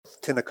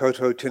tēnā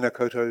koutou, tēnā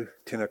koutou,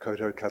 tēnā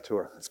koutou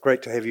katoa. It's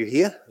great to have you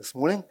here this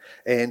morning,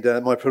 and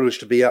my privilege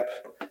to be up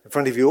in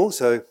front of you all.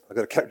 So I've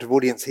got a captive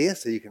audience here,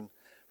 so you can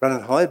run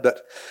and hide.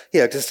 But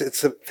yeah,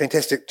 it's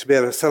fantastic to be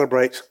able to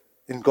celebrate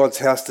in God's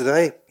house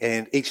today.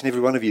 And each and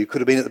every one of you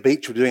could have been at the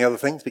beach or doing other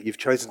things, but you've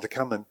chosen to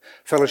come and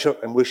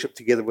fellowship and worship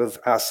together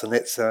with us, and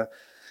that's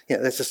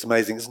just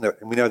amazing, isn't it?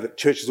 And we know that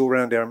churches all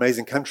around our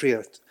amazing country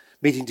are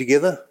meeting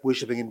together,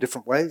 worshipping in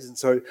different ways. And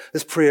so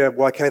this prayer,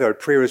 Waikato,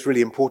 prayer is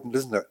really important,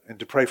 isn't it? And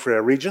to pray for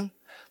our region,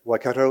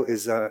 Waikato,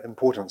 is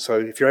important. So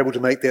if you're able to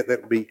make that,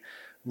 that would be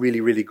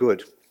really, really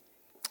good.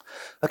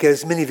 Okay,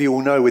 as many of you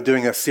will know, we're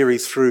doing a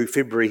series through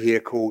February here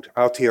called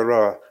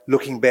Aotearoa,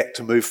 Looking Back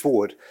to Move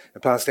Forward.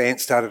 And Pastor Ant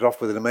started off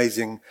with an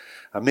amazing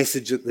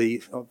message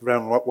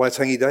around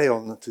Waitangi Day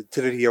on the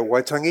Tiriti O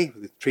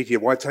Waitangi, the Tiriti O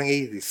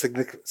Waitangi, the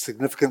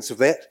significance of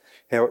that,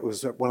 how it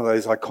was one of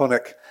those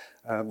iconic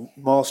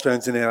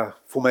milestones in our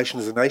formation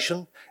as a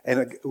nation, and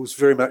it was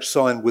very much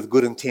signed with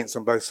good intents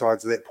on both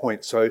sides of that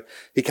point. So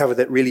he covered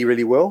that really,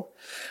 really well.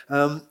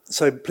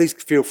 So please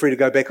feel free to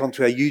go back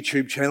onto our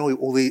YouTube channel.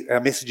 All our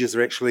messages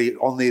are actually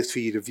on there for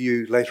you to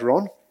view later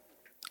on. And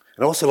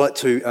I'd also like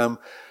to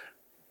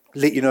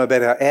let you know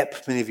about our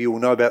app. Many of you will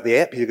know about the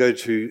app. You go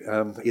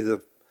to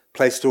either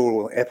Play Store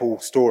or Apple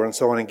Store and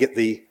so on and get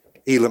the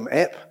Elam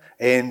app,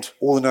 and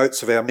all the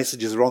notes of our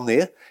messages are on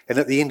there. And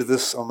at the end of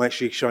this, I'm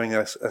actually showing a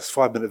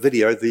 5-minute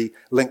video. The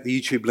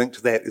YouTube link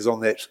to that is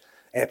on that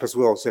app as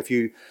well. So if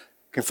you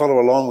can follow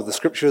along with the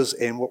scriptures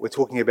and what we're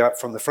talking about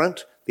from the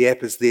front, the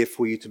app is there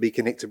for you to be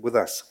connected with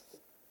us.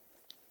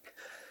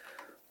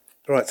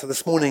 All right, so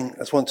this morning I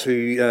just want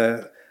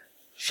to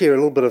share a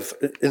little bit of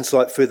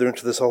insight further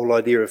into this whole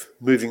idea of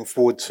moving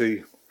forward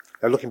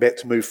looking back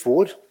to move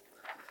forward,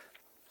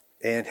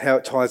 and how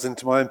it ties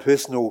into my own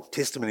personal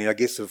testimony, I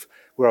guess, of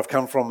where I've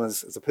come from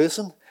as a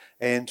person,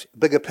 and a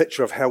bigger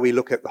picture of how we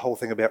look at the whole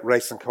thing about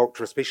race and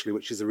culture especially,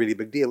 which is a really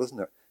big deal, isn't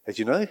it, as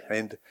you know?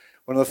 And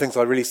one of the things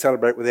I really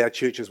celebrate with our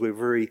church is we're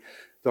very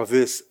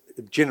diverse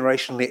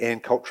generationally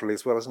and culturally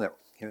as well, isn't it?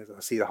 You know,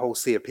 I see a whole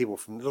sea of people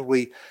from little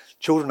wee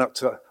children up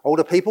to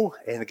older people,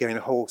 and again,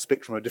 a whole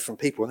spectrum of different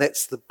people, and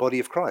that's the body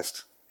of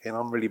Christ, and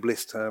I'm really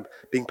blessed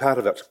being part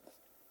of it.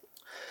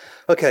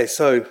 Okay,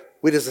 so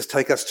where does this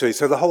take us to?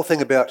 So the whole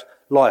thing about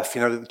life,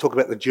 we talk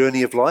about the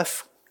journey of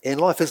life, and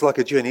life is like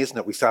a journey, isn't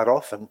it? We start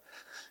off, and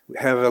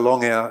however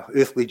long our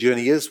earthly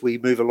journey is, we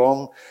move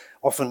along.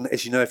 Often,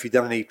 as you know, if you've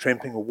done any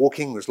tramping or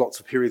walking, there's lots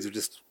of periods of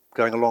just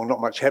going along, not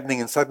much happening,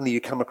 and suddenly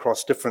you come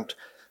across different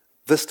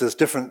vistas,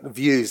 different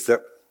views that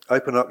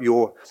open up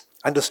your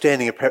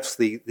understanding of perhaps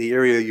the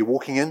area you're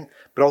walking in,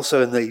 but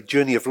also in the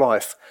journey of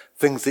life,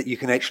 things that you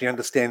can actually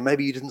understand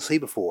maybe you didn't see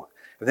before.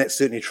 And that's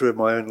certainly true of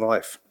my own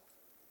life.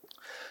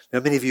 Now,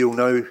 many of you will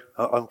know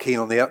I'm keen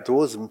on the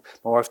outdoors, and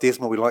my wife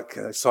Desma, we like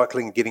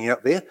cycling and getting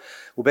out there.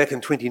 Well, back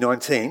in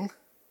 2019,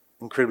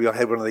 incredibly, I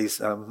had one of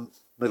these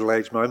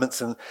middle-aged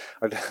moments, and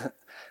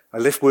I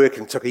left work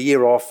and took a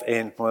year off,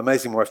 and my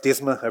amazing wife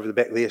Desma, over the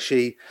back there,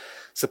 she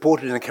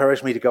supported and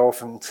encouraged me to go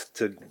off and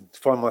to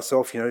find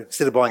myself,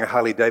 instead of buying a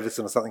Harley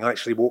Davidson or something, I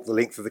actually walked the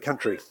length of the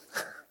country,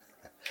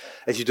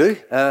 as you do.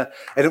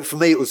 And for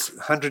me, it was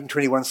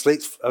 121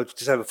 sleeps,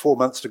 just over 4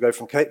 months to go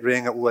from Cape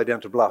Reinga all the way down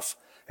to Bluff.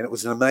 And it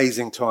was an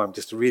amazing time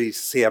just to really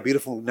see our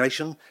beautiful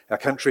nation, our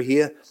country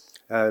here,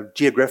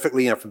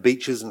 geographically, from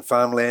beaches and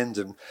farmland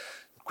and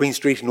Queen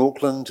Street in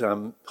Auckland,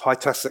 high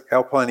tussock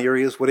alpine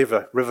areas,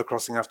 whatever, river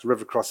crossing after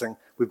river crossing.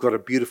 We've got a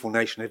beautiful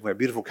nation, haven't we? A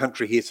beautiful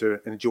country here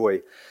to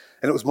enjoy.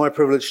 And it was my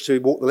privilege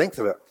to walk the length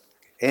of it.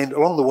 And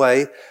along the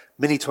way,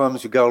 many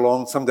times you go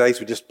along, some days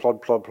we just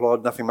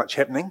plod, nothing much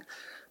happening.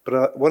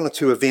 But one or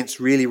two events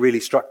really,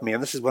 really struck me,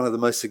 and this is one of the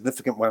most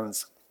significant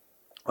ones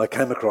I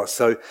came across.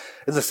 So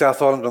in the South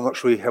Island, I'm not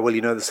sure how well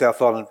you know the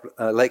South Island,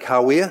 Lake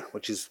Hawea,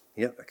 which is,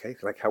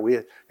 Lake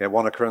Hawea,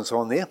 Wanaka and so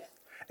on there.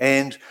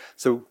 And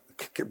so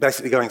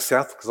basically going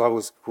south, because I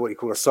was what you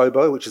call a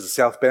SOBO, which is a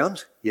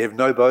southbound. You have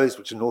NOBOs,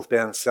 which are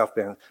northbound and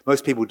southbound.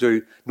 Most people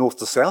do north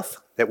to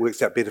south. That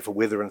works out better for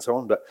weather and so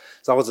on.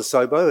 So I was a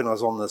SOBO, and I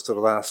was on the sort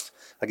of last,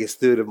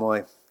 third of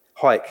my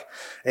hike.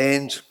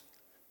 And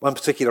one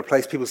particular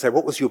place, people say,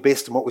 what was your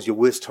best and what was your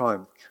worst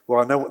time?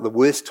 Well, I know what the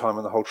worst time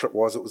on the whole trip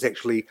was. It was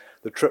actually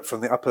the trip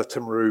from the upper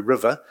Timaru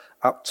River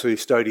up to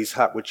Stodie's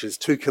Hut, which is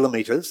 2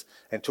 kilometres,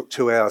 and took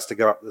 2 hours to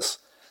go up this,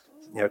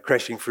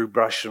 crashing through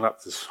brush and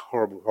up this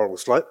horrible, horrible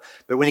slope.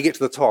 But when you get to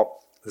the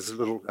top, there's a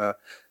little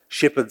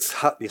shepherd's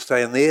hut. You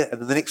stay in there.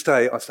 And then the next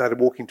day, I started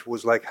walking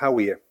towards Lake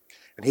Hawea.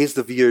 And here's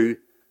the view,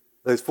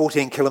 those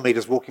 14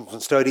 kilometres walking from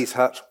Stodie's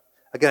Hut.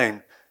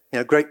 Again,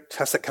 great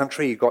tussock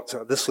country. You've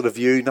got this sort of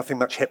view, nothing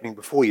much happening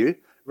before you.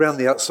 Around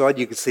the outside,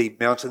 you could see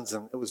mountains,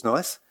 and it was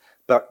nice.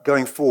 But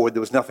going forward,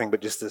 there was nothing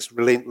but just this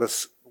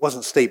relentless, it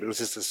wasn't steep, it was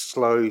just a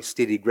slow,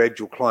 steady,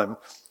 gradual climb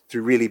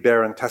through really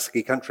barren,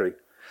 tussocky country.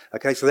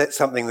 Okay, so that's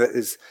something that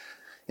is,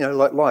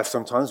 like life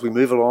sometimes. We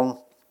move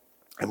along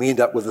and we end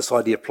up with this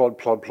idea of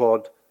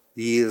plod,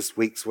 years,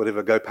 weeks,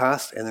 whatever, go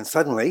past. And then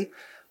suddenly,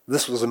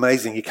 this was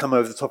amazing. You come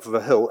over the top of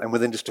a hill and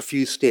within just a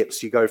few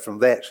steps, you go from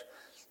that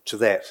to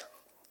that.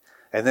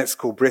 and that's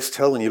called Breast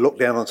Hill, and you look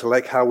down onto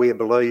Lake Hawea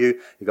below you,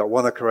 you've got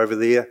Wanaka over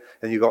there,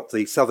 and you've got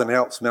the Southern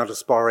Alps, Mount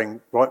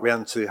Aspiring, right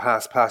round to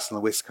Haas Pass on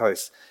the west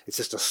coast. It's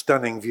just a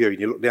stunning view, and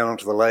you look down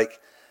onto the lake,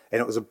 and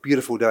it was a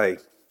beautiful day.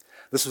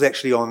 This was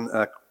actually on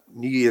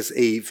New Year's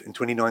Eve in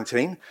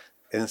 2019,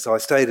 and so I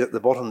stayed at the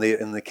bottom there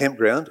in the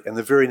campground, and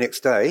the very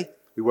next day,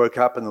 we woke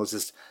up and there was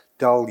this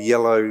dull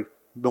yellow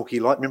milky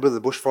light. Remember the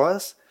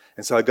bushfires?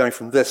 And so going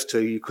from this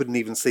to you couldn't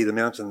even see the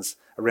mountains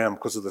around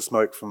because of the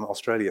smoke from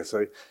Australia. So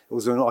it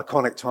was an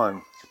iconic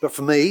time. But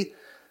for me,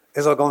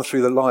 as I've gone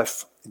through the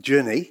life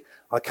journey,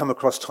 I come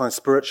across times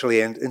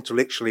spiritually and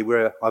intellectually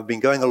where I've been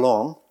going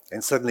along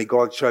and suddenly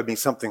God showed me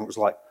something that was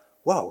like,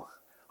 whoa,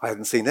 I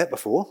hadn't seen that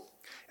before.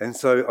 And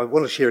so I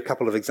want to share a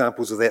couple of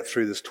examples of that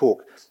through this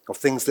talk, of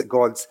things that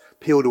God's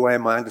peeled away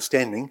in my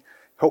understanding,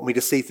 helped me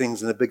to see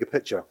things in a bigger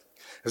picture.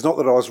 It's not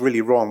that I was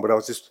really wrong, but I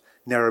was just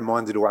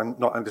narrow-minded or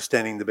not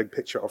understanding the big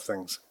picture of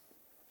things.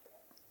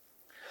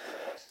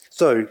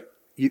 So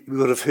you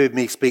would have heard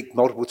me speak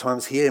multiple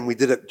times here, and we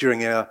did it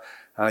during our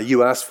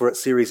You Asked For It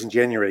series in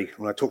January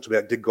when I talked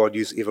about did God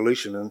use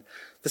evolution. And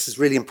this is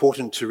really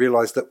important to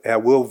realise that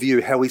our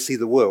worldview, how we see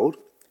the world,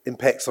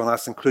 impacts on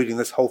us, including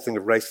this whole thing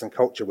of race and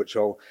culture, which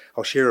I'll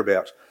share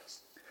about.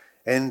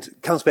 And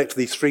it comes back to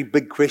these three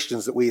big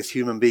questions that we as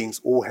human beings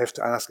all have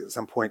to ask at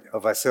some point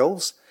of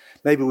ourselves.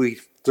 Maybe we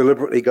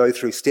deliberately go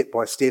through step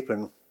by step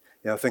and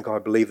think I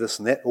believe this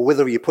and that, or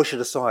whether you push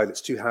it aside,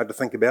 it's too hard to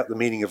think about the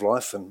meaning of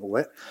life and all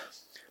that.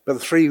 But the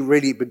three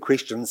really big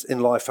questions in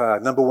life are,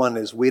 number one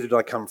is, where did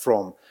I come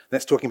from? And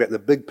that's talking about the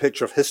big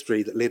picture of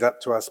history that led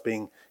up to us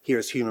being here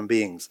as human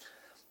beings.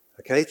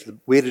 Okay, so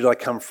where did I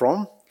come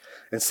from?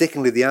 And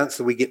secondly, the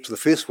answer we get to the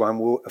first one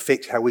will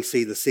affect how we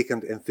see the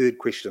second and third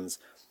questions.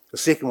 The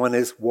second one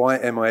is, why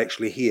am I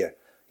actually here?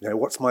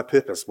 What's my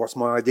purpose? What's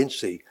my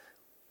identity?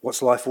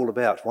 What's life all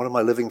about? What am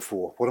I living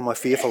for? What am I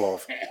fearful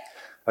of?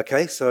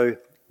 Okay, so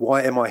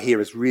why am I here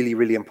is really,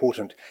 really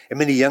important. And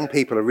many young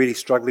people are really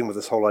struggling with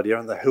this whole idea,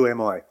 aren't they? Who am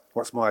I?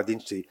 What's my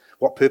identity?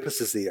 What purpose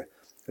is there?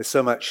 There's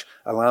so much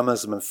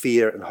alarmism and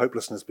fear and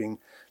hopelessness being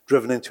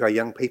driven into our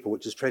young people,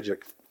 which is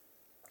tragic.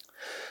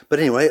 But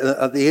anyway,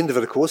 at the end of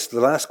it, of course,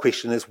 the last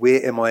question is,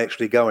 where am I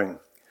actually going?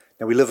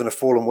 Now, we live in a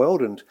fallen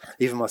world, and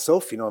even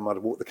myself, I might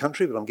have walked the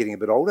country, but I'm getting a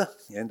bit older.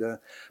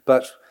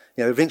 But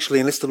eventually,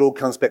 unless the Lord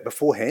comes back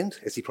beforehand,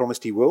 as he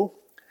promised he will,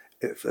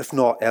 if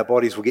not, our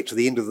bodies will get to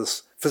the end of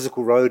this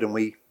physical road and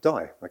we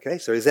die. Okay,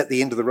 so is that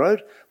the end of the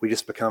road? We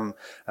just become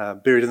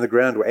buried in the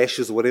ground or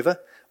ashes or whatever?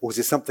 Or is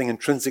there something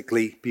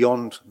intrinsically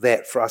beyond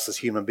that for us as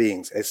human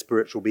beings, as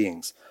spiritual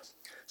beings?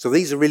 So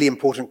these are really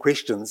important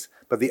questions,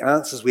 but the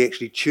answers we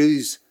actually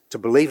choose to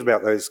believe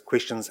about those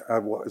questions are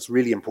what is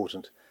really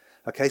important.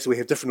 Okay, so we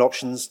have different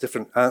options,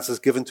 different answers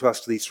given to us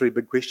to these three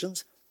big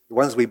questions. The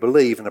ones we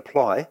believe and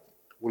apply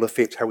will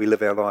affect how we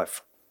live our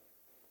life.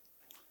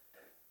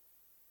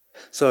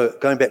 So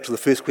going back to the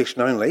first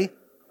question only,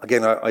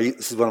 again,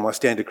 this is one of my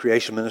standard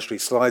creation ministry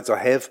slides I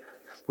have.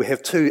 We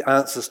have two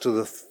answers to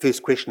the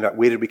first question about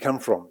where did we come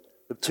from,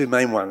 the two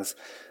main ones.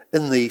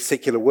 In the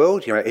secular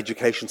world, our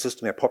education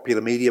system, our popular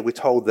media, we're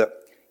told that,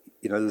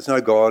 there's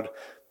no God.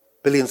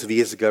 Billions of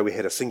years ago, we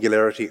had a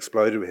singularity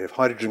exploded. We have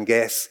hydrogen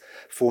gas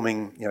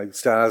forming,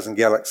 stars and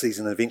galaxies,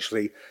 and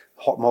eventually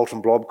hot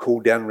molten blob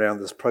cooled down around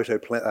this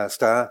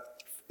proto-star,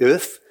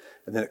 Earth,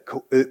 and then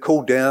it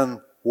cooled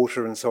down.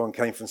 Water and so on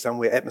came from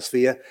somewhere,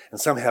 atmosphere,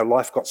 and somehow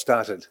life got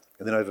started.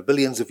 And then over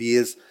billions of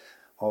years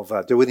of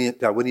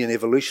Darwinian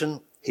evolution,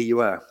 here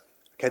you are.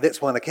 Okay,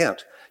 that's one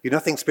account. You're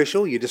nothing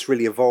special, you just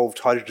really evolved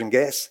hydrogen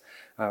gas,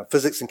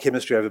 physics and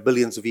chemistry over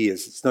billions of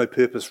years. It's no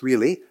purpose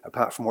really,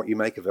 apart from what you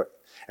make of it.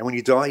 And when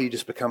you die, you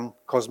just become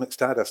cosmic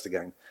stardust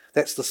again.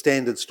 That's the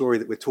standard story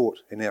that we're taught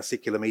in our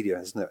secular media,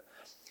 isn't it?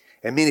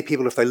 And many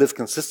people, if they live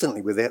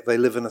consistently with that, they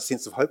live in a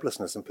sense of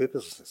hopelessness and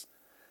purposelessness,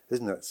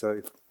 isn't it?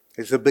 So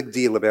there's a big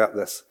deal about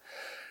this.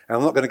 And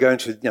I'm not going to go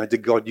into,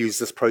 did God use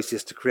this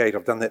process to create?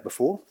 I've done that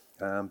before,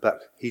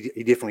 but he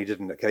definitely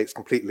didn't. Okay, it's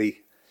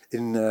completely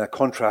in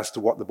contrast to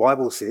what the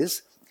Bible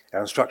says,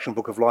 our instruction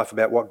book of life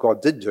about what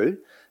God did do.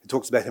 It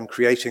talks about him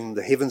creating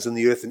the heavens and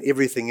the earth and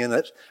everything in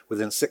it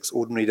within 6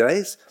 ordinary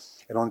days.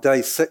 And on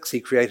day 6, he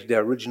created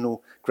our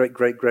original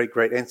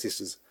great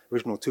ancestors,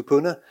 original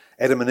tupuna,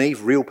 Adam and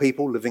Eve, real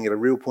people living at a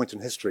real point in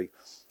history.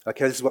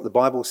 Okay, this is what the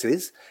Bible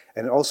says.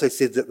 And it also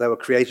said that they were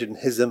created in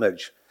his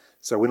image.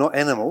 So we're not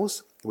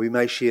animals. We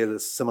may share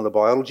this similar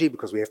biology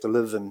because we have to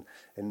live and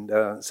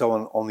so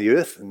on the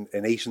earth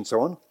and eat and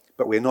so on.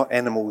 But we're not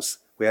animals.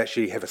 We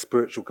actually have a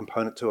spiritual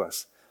component to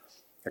us.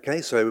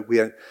 Okay, so we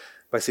are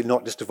basically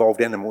not just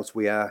evolved animals.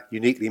 We are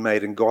uniquely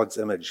made in God's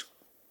image.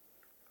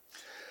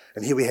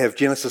 And here we have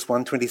Genesis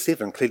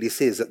 1:27 clearly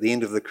says at the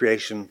end of the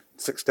creation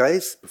 6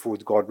 days, before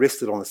God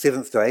rested on the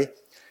 7th day,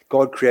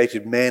 God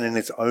created man in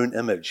his own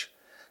image.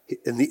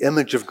 In the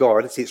image of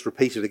God, it's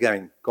repeated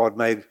again. God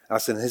made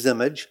us in his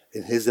image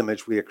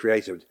we are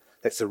created.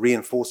 That's a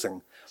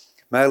reinforcing.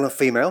 Male and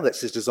female,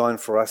 that's his design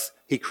for us.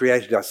 He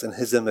created us in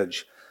his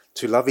image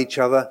to love each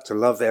other, to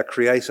love our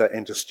Creator,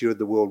 and to steward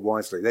the world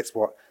wisely. That's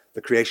what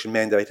the creation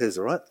mandate is,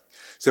 all right?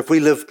 So if we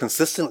live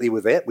consistently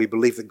with that, we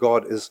believe that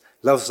God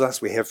loves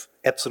us, we have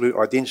absolute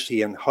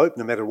identity and hope,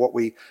 no matter what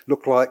we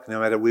look like, no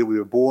matter where we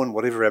were born,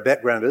 whatever our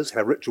background is,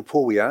 how rich or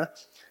poor we are,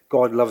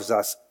 God loves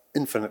us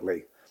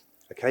infinitely.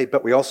 Okay,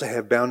 but we also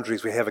have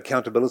boundaries, we have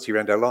accountability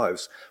around our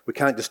lives. We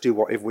can't just do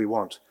whatever we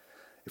want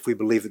if we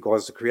believe that God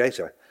is the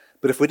creator.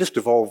 But if we just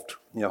evolved,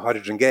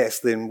 hydrogen gas,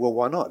 then, well,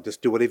 why not?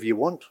 Just do whatever you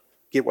want,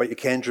 get what you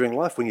can during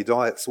life. When you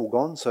die, it's all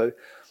gone. So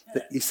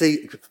you see,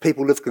 if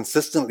people live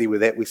consistently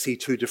with that, we see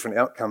two different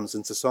outcomes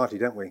in society,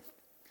 don't we?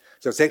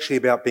 So it's actually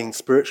about being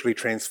spiritually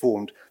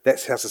transformed.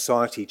 That's how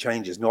society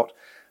changes, not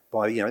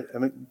by,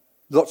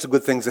 lots of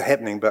good things are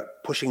happening,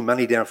 but pushing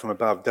money down from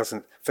above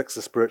doesn't fix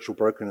the spiritual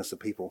brokenness of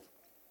people.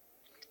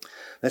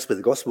 That's where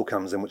the gospel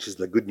comes in, which is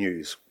the good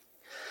news.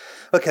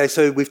 Okay,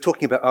 so we've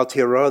talking about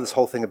Aotearoa, this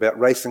whole thing about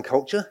race and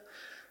culture.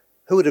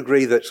 Who would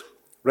agree that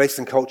race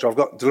and culture,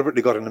 I've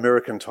deliberately got an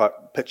American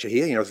type picture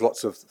here, there's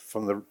lots of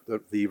from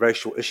the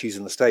racial issues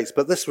in the States,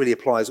 but this really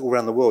applies all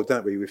around the world,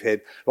 don't we? We've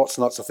had lots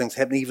and lots of things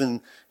happening,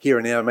 even here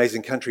in our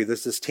amazing country.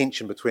 There's this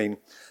tension between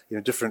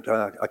different,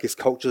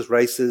 cultures,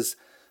 races,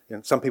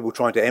 some people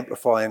trying to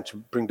amplify and to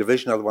bring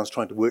division, other ones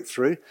trying to work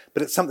through,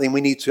 but it's something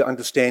we need to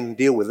understand and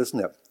deal with,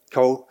 isn't it?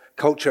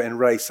 Culture and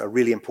race are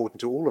really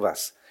important to all of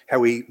us. How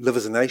we live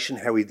as a nation,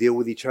 how we deal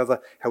with each other,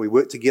 how we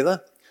work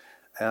together.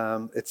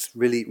 It's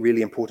really,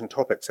 really important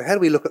topic. So how do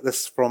we look at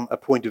this from a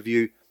point of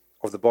view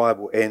of the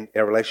Bible and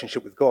our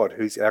relationship with God,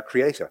 who's our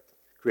creator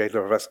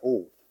of us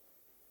all?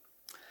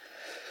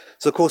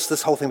 So, of course,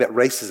 this whole thing about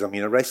racism,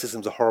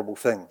 racism's a horrible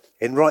thing.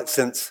 And right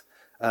since,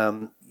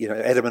 Adam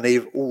and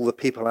Eve, all the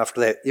people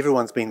after that,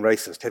 everyone's been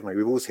racist, haven't we?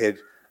 We've always had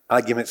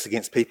arguments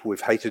against people.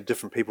 We've hated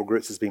different people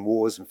groups. There's been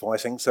wars and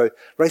fighting. So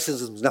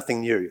racism's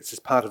nothing new. It's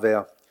just part of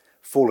our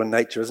fallen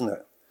nature, isn't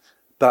it?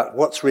 But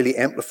what's really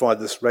amplified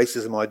this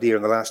racism idea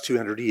in the last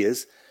 200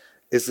 years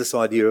is this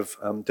idea of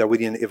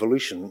Darwinian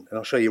evolution, and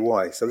I'll show you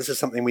why. So this is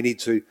something we need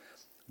to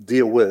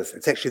deal with.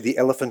 It's actually the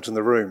elephant in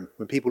the room.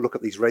 When people look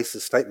at these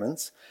racist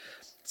statements,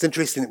 it's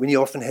interesting that when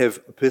you often have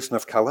a person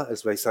of colour,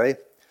 as they say,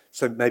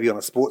 so maybe on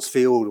a sports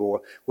field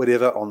or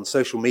whatever, on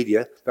social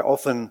media, they're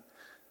often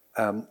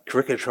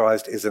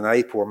caricaturized as an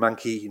ape or a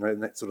monkey,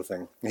 and that sort of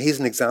thing. And here's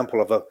an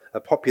example of a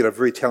popular,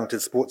 very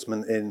talented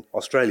sportsman in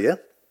Australia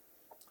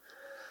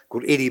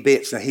called Eddie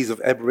Betts. Now, he's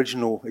of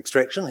Aboriginal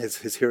extraction.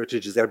 His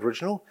heritage is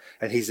Aboriginal,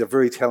 and he's a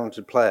very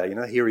talented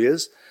player. Here he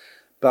is.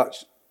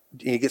 But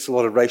he gets a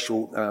lot of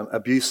racial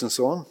abuse and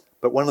so on.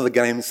 But one of the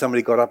games,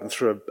 somebody got up and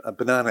threw a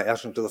banana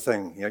out into the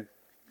thing,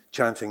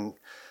 chanting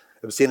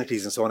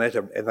obscenities and so on at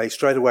him. And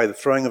straight away, the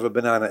throwing of a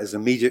banana is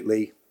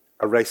immediately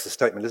a racist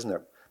statement, isn't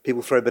it?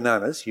 People throw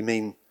bananas, you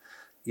mean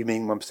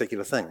one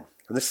particular thing.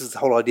 And this is the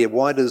whole idea.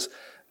 Why does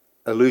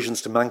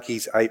allusions to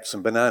monkeys, apes,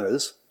 and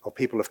bananas of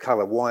people of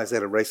colour, why is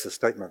that a racist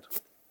statement?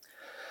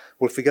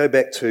 Well, if we go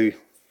back to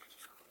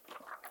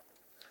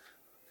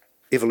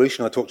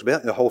evolution I talked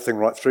about, the whole thing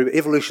right through, but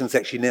evolution is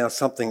actually now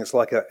something that's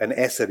like an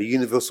acid, a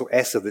universal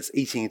acid that's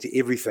eating into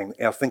everything,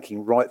 our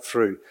thinking right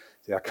through,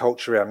 our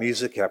culture, our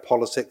music, our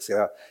politics,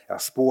 our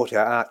sport,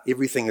 our art,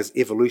 everything is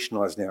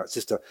evolutionised now. It's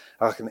just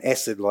like an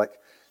acid, like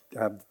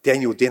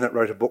Daniel Dennett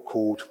wrote a book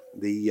called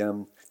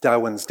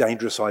Darwin's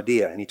Dangerous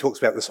Idea, and he talks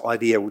about this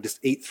idea will just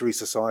eat through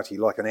society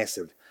like an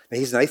acid. Now,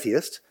 he's an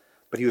atheist,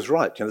 but he was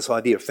right. This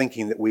idea of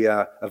thinking that we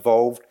are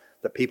evolved,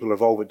 that people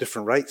evolve at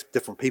different rates,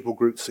 different people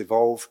groups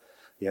evolve,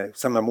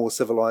 some are more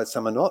civilized,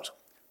 some are not.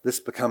 This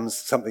becomes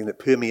something that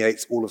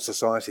permeates all of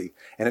society,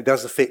 and it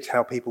does affect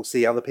how people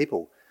see other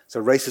people.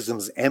 So racism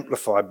is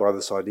amplified by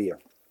this idea.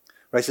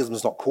 Racism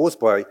is not caused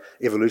by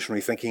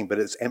evolutionary thinking, but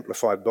it's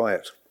amplified by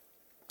it.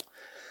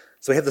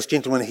 So we have this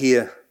gentleman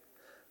here,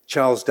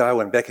 Charles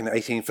Darwin, back in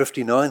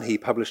 1859. He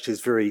published his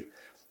very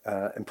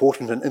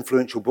important and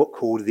influential book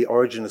called The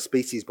Origin of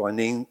Species by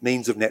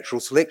Means of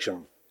Natural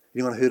Selection.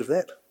 Anyone heard of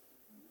that?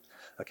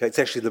 Okay, it's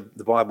actually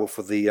the Bible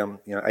for the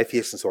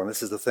atheists and so on.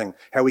 This is the thing.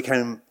 How we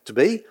came to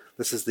be,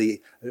 this is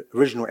the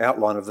original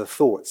outline of the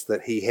thoughts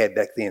that he had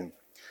back then.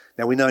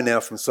 Now, we know now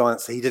from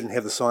science that he didn't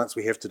have the science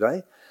we have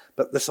today,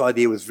 but this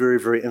idea was very,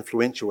 very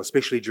influential,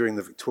 especially during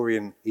the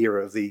Victorian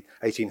era of the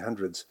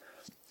 1800s.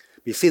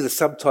 You see the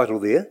subtitle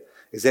there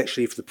is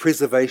actually for the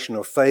preservation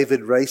of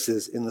favoured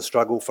races in the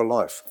struggle for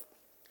life.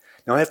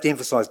 Now, I have to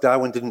emphasise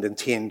Darwin didn't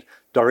intend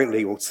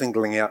directly or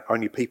singling out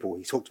only people.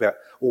 He talked about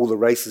all the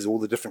races, all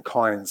the different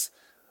kinds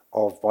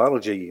of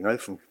biology,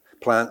 from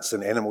plants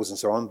and animals and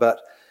so on,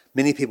 but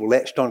many people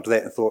latched onto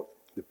that and thought,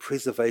 the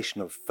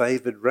preservation of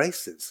favoured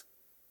races.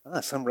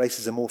 Some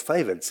races are more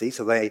favoured, see?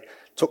 So they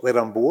took that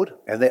on board,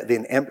 and that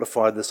then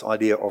amplified this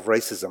idea of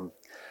racism.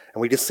 And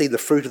we just see the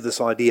fruit of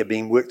this idea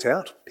being worked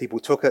out. People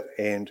took it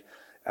and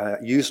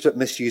used it,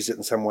 misused it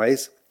in some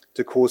ways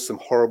to cause some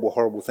horrible,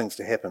 horrible things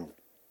to happen.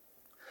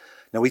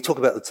 Now, we talk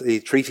about the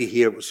treaty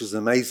here, which is an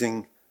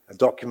amazing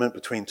document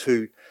between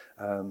two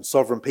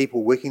sovereign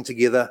people working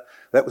together.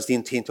 That was the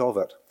intent of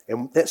it.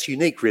 And that's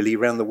unique, really,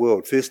 around the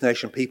world. First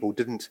Nation people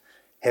didn't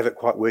have it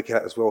quite work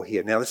out as well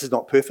here. Now, this is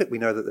not perfect. We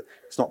know that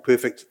it's not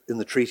perfect in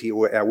the treaty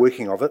or our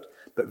working of it,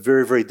 but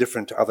very, very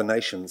different to other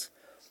nations.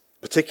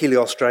 particularly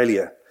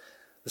Australia.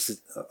 This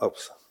is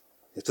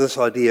it's this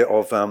idea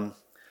of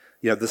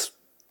this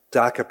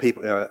darker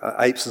people,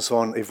 apes and so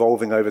on,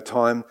 evolving over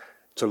time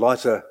to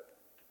lighter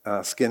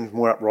skinned,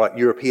 more upright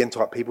European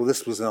type people.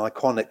 This was an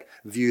iconic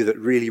view that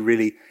really,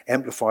 really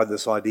amplified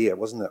this idea,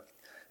 wasn't it?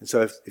 And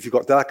so if you've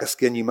got darker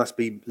skin, you must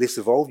be less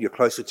evolved. You're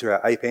closer to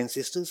our ape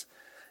ancestors.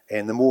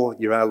 And the more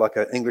you are like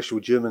an English or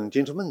German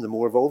gentleman, the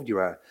more evolved you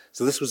are.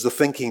 So this was the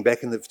thinking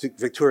back in the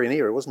Victorian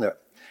era, wasn't it?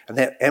 And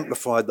that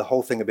amplified the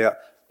whole thing about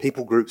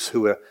people groups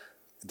who were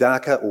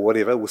darker or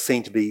whatever were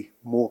seen to be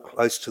more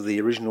close to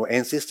the original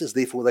ancestors,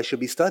 therefore they should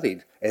be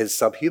studied as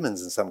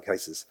subhumans in some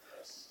cases.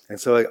 And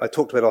so I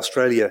talked about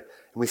Australia,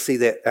 and we see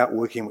that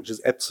outworking, which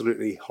is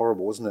absolutely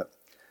horrible, isn't it?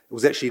 It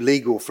was actually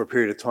legal for a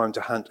period of time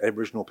to hunt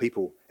Aboriginal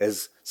people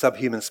as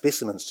subhuman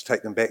specimens, to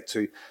take them back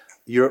to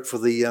Europe for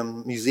the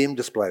museum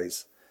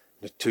displays,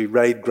 to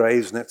raid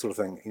graves and that sort of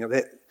thing.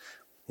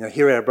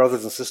 Here are our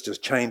brothers and sisters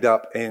chained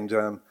up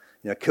and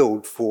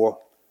killed for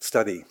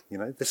study.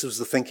 This was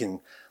the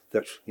thinking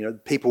that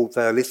people,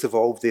 they are less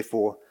evolved,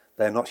 therefore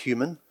they are not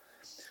human.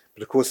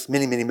 But of course,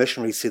 many, many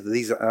missionaries said that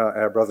these are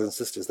our brothers and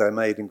sisters. They are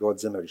made in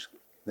God's image.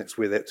 That's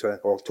where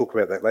I'll talk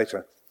about that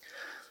later.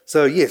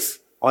 So yes,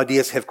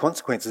 ideas have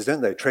consequences,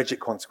 don't they? Tragic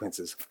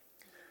consequences.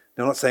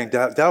 Now, I'm not saying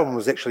Darwin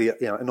was actually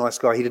a nice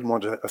guy. He didn't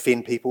want to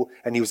offend people,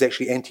 and he was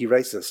actually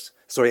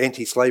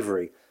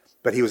anti-slavery.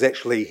 But he was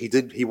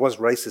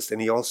racist,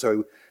 and he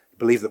also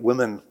believed that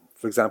women,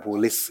 for example, were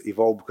less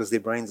evolved because their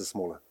brains are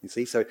smaller. You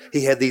see, so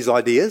he had these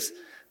ideas,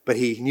 but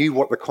he knew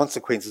what the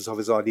consequences of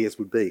his ideas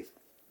would be.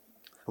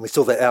 And we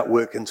saw that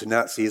outwork into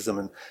Nazism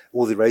and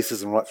all the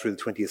racism right through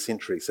the 20th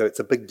century. So it's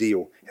a big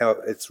deal how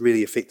it's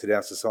really affected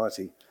our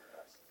society.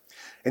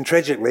 And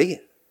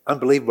tragically,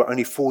 unbelievable,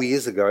 only 4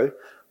 years ago,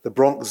 the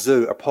Bronx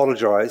Zoo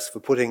apologised for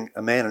putting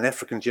an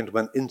African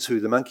gentleman into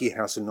the monkey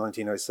house in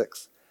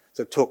 1906.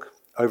 So it took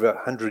over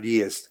 100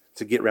 years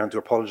to get around to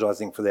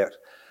apologising for that.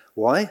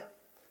 Why?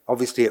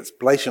 Obviously, it's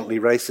blatantly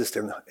racist,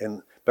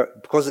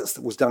 but because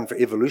it was done for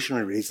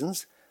evolutionary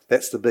reasons,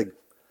 that's the big,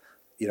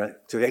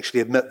 to actually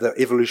admit that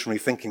evolutionary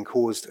thinking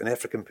caused an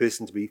African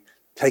person to be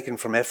taken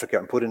from Africa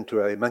and put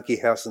into a monkey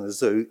house in the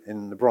zoo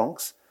in the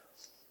Bronx.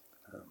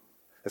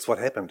 That's what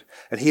happened.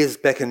 And here's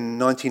back in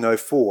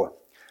 1904,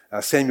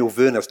 Samuel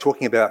Werner was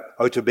talking about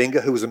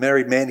Aotearoa, who was a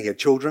married man. He had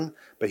children,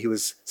 but he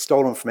was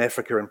stolen from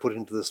Africa and put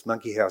into this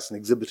monkey house and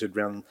exhibited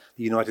around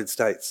the United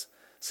States,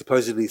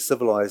 supposedly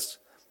civilized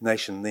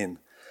nation then.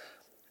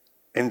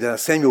 And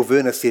Samuel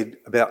Werner said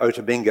about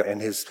Aotearoa and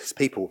his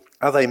people,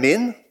 are they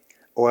men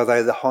or are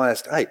they the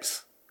highest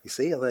apes? You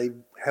see,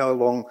 how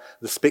along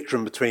the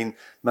spectrum between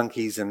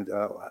monkeys and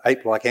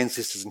ape-like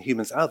ancestors and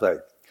humans are they?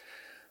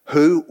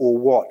 Who or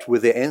what were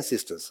their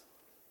ancestors?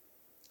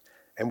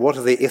 And what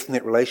are their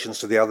ethnic relations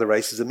to the other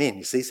races of men?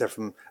 You see, so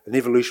from an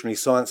evolutionary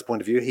science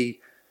point of view, he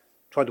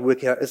tried to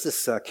work out, is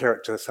this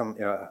character some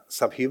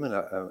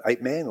subhuman,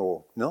 ape man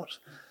or not?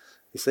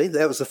 You see,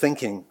 that was the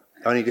thinking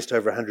only just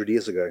over 100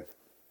 years ago.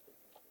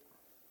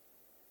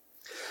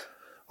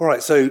 All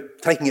right, so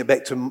taking it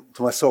back to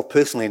myself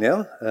personally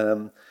now.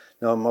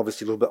 Now, I'm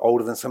obviously a little bit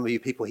older than some of you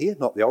people here,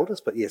 not the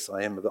oldest, but yes,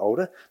 I am a bit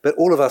older. But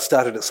all of us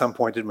started at some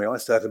point, didn't we? I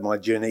started my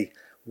journey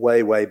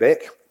way, way back.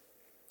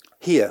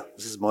 Here,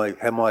 this is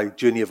how my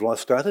journey of life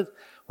started.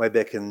 Way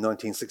back in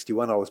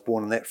 1961, I was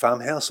born in that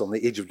farmhouse on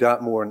the edge of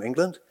Dartmoor in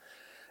England,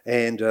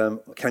 and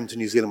came to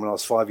New Zealand when I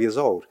was 5 years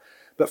old.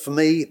 But for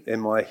me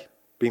and my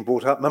being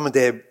brought up, Mum and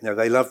Dad,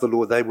 they loved the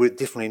Lord. They were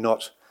definitely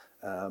not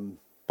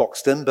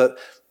boxed in, but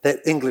that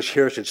English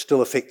heritage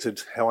still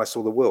affected how I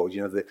saw the world.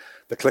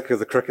 The click of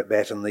the cricket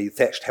bat and the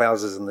thatched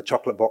houses and the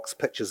chocolate box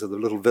pictures of the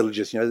little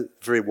villages,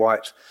 very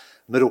white,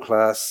 middle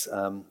class,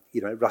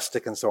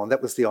 rustic and so on.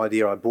 That was the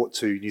idea I brought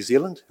to New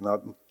Zealand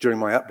during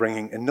my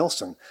upbringing in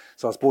Nelson.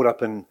 So I was brought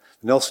up in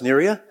the Nelson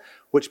area,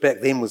 which back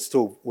then was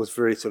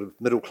very sort of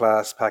middle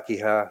class,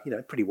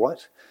 Pākehā, pretty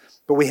white.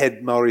 But we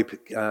had Maori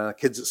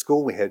kids at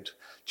school, we had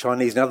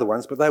Chinese and other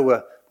ones, but they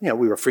were,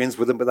 we were friends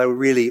with them, but they were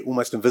really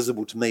almost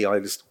invisible to me. I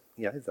just,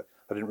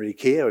 I didn't really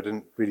care. I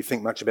didn't really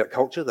think much about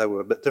culture. They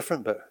were a bit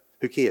different, but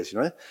who cares,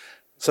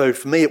 So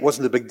for me, it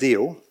wasn't a big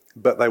deal,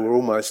 but they were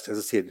almost, as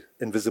I said,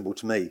 invisible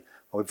to me.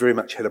 I very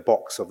much had a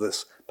box of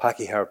this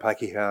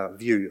Pākehā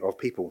view of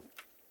people.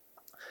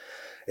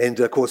 And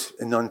of course,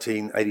 in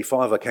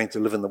 1985, I came to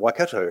live in the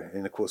Waikato,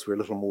 and of course, we're a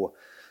little more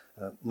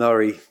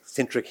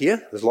Maori-centric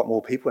here. There's a lot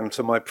more people, and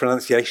so my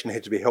pronunciation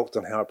had to be helped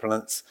on how I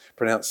pronounce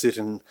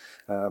certain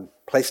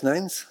place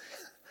names.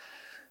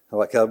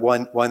 Like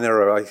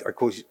Wainero, I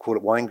called it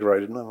Waingrow,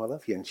 didn't I, my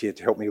love? Yeah, and she had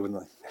to help me with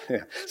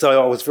So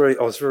I was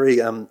very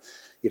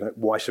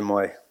white in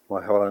my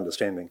whole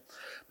understanding.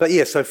 But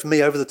yeah, so for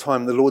me, over the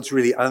time, the Lord's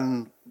really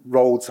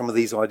unrolled some of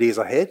these ideas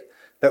I had.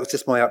 That was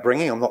just my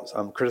upbringing. I'm not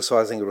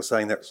criticising it or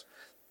saying that's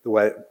the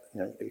way,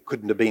 it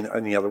couldn't have been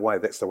any other way.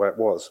 That's the way it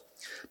was.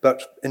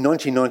 But in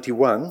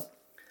 1991,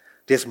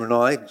 Desmond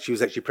and I, she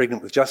was actually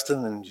pregnant with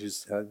Justin, and she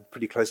was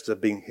pretty close to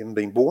him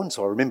being born,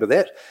 so I remember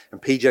that.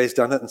 And PJ's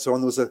done it, and so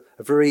on. There was a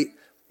very,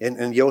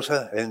 and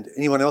Yelta, and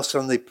anyone else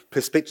on the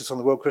Perspectives on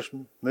the World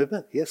Christian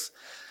Movement? Yes?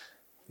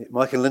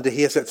 Mike and Linda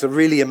here. So it's a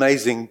really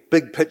amazing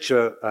big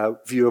picture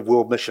view of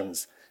world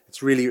missions.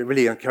 It's really,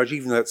 really encouraging,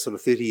 even though it's sort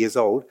of 30 years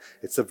old.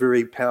 It's a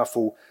very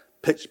powerful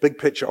big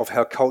picture of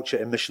how culture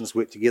and missions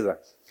work together.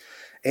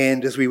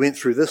 And as we went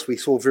through this, we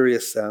saw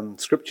various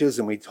scriptures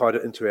and we tied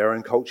it into our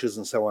own cultures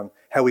and so on,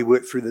 how we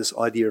work through this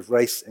idea of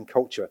race and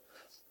culture.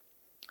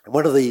 And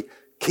one of the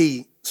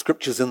key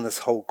scriptures in this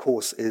whole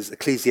course is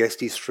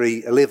Ecclesiastes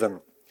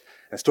 3:11.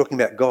 It's talking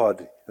about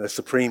God, the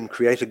supreme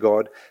creator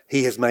God.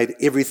 He has made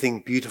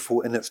everything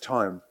beautiful in its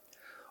time.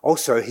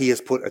 Also, he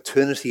has put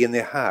eternity in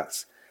their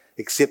hearts,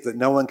 except that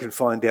no one can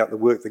find out the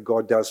work that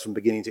God does from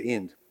beginning to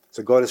end.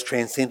 So God is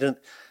transcendent,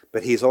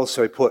 but he has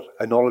also put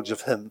a knowledge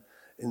of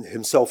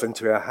himself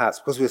into our hearts.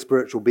 Because we're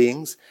spiritual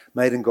beings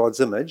made in God's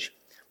image,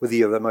 whether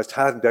you're the most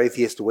hardened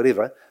atheist or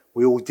whatever,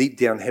 we all deep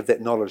down have that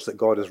knowledge that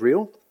God is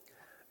real,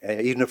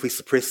 even if we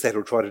suppress that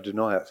or try to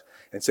deny it.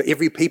 And so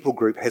every people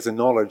group has a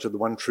knowledge of the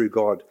one true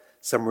God,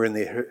 somewhere in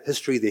their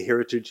history, their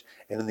heritage,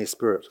 and in their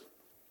spirit.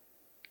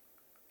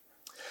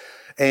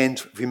 And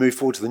if we move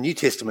forward to the New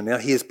Testament now,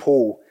 here's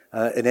Paul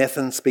in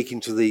Athens speaking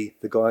to the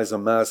guys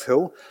on Mars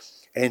Hill,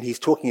 and he's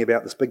talking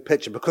about this big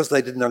picture. Because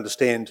they didn't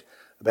understand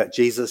about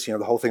Jesus, the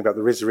whole thing about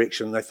the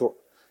resurrection, they thought,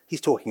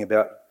 he's talking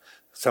about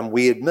some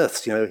weird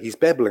myths, he's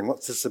babbling,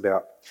 what's this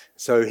about?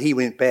 So he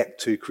went back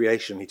to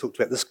creation. He talked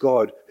about this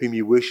God whom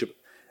you worship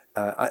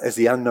as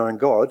the unknown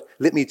God.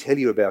 Let me tell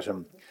you about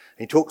him.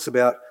 He talks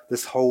about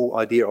this whole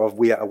idea of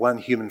we are one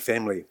human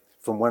family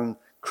from one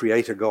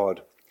creator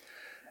God.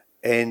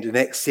 And in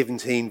Acts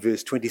 17,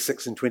 verse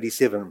 26 and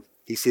 27,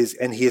 he says,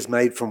 and he is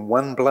made from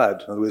one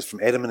blood, in other words,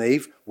 from Adam and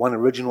Eve, one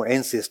original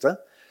ancestor.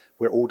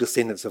 We're all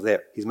descendants of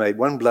that. He's made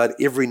one blood,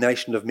 every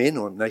nation of men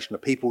or nation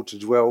of people to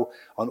dwell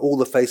on all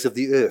the face of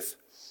the earth.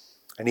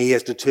 And he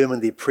has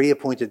determined their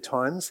pre-appointed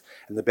times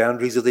and the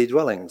boundaries of their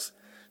dwellings.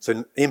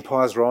 So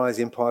empires rise,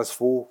 empires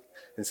fall,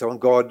 and so on.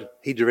 God,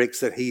 he directs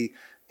that he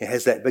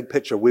has that big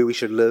picture of where we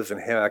should live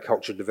and how our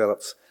culture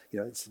develops.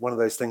 It's one of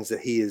those things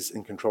that he is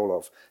in control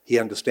of. He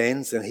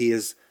understands and he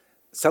is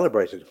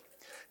celebrated.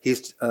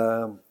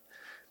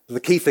 The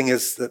key thing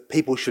is that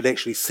people should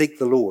actually seek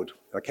the Lord.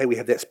 Okay, we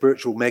have that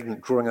spiritual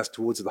magnet drawing us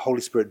towards it. The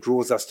Holy Spirit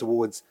draws us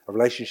towards a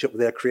relationship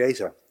with our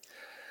Creator,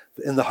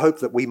 in the hope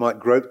that we might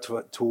grope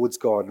towards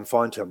God and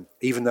find him,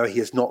 even though he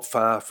is not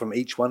far from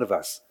each one of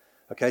us.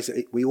 Okay, so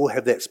we all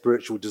have that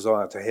spiritual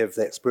desire to have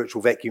that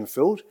spiritual vacuum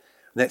filled,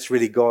 and that's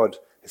really God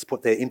has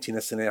put that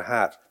emptiness in our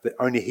heart that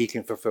only he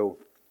can fulfill.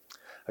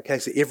 Okay,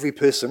 so every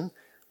person,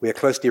 we are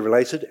closely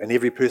related, and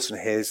every person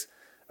has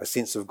a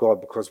sense of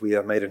God because we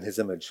are made in his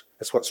image.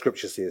 That's what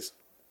Scripture says.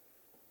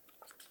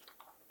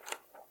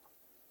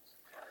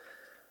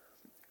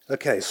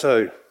 Okay,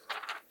 so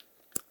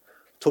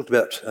talked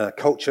about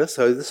culture.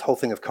 So this whole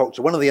thing of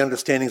culture, one of the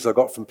understandings I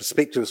got from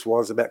perspectives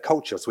was about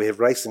culture. So we have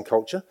race and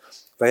culture.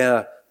 They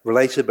are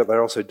related, but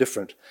they're also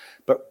different.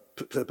 But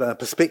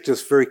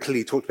perspectives very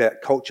clearly talked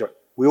about culture.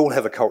 We all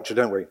have a culture,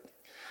 don't we?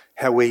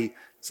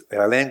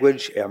 Our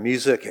language, our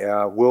music,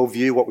 our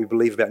worldview, what we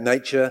believe about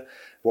nature,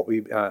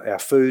 our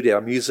food, our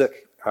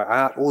music, our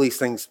art, all these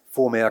things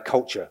form our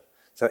culture.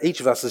 So each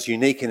of us is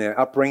unique in our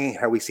upbringing,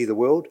 how we see the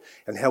world,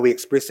 and how we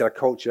express our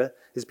culture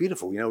is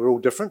beautiful. We're all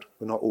different.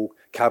 We're not all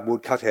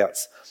cardboard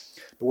cutouts.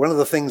 But one of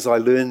the things I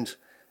learned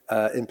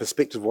in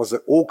perspective was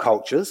that all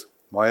cultures,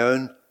 my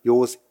own,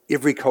 yours,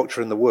 every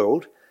culture in the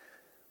world,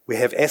 we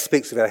have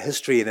aspects of our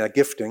history and our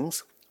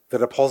giftings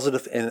that are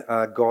positive and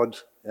are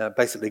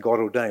basically God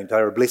ordained.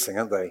 They're a blessing,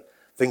 aren't they?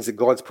 Things that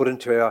God's put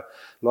into our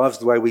lives,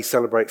 the way we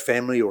celebrate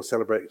family or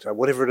celebrate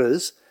whatever it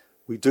is,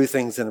 we do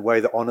things in a way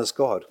that honours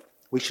God.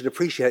 We should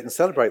appreciate and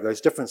celebrate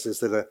those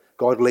differences that are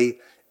godly,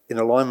 in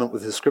alignment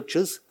with his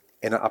scriptures,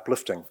 and are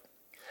uplifting.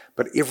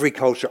 But every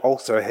culture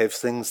also has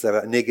things that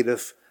are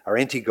negative, are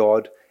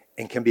anti-God,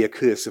 and can be a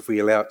curse if we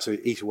allow it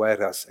to eat away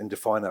at us and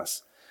define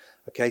us.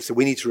 Okay, so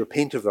we need to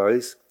repent of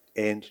those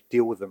and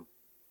deal with them.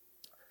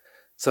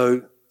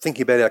 So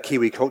thinking about our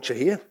Kiwi culture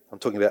here, I'm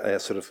talking about our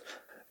sort of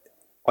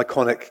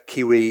iconic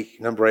Kiwi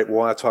number 8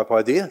 wire type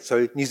idea.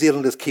 So New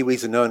Zealanders,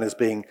 Kiwis are known as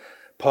being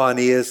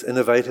pioneers,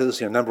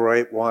 innovators, number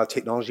 8 wire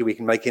technology. We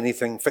can make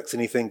anything, fix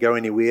anything, go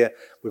anywhere.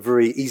 We're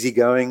very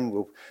easygoing.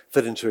 We'll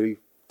fit into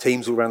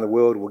teams all around the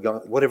world. We'll go,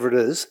 whatever it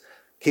is.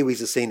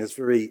 Kiwis are seen as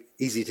very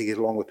easy to get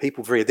along with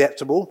people, very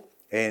adaptable,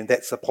 and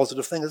that's a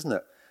positive thing, isn't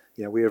it?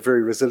 We are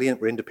very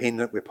resilient, we're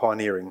independent, we're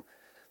pioneering.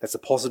 That's a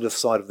positive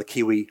side of the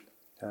Kiwi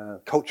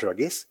culture, I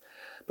guess.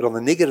 But on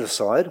the negative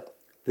side,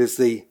 there's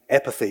the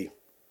apathy.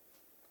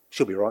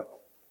 She'll be right.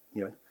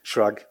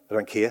 Shrug, I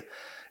don't care.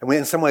 And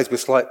in some ways, we're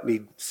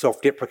slightly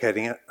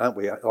self-deprecating, aren't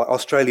we? Like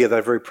Australia,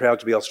 they're very proud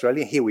to be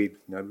Australian. Here, we're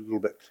a little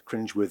bit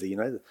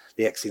cringeworthy,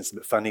 the accent's a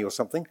bit funny or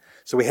something.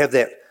 So we have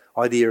that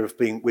idea of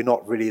we're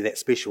not really that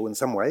special in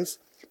some ways.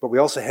 But we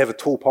also have a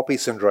tall poppy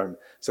syndrome.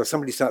 So if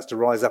somebody starts to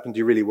rise up and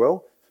do really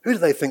well, who do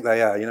they think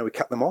they are? We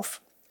cut them off.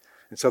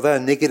 And so they are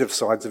negative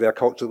sides of our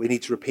culture that we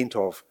need to repent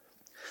of.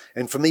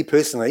 And for me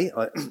personally,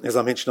 as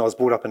I mentioned, I was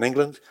brought up in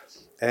England,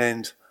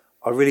 and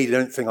I really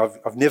don't think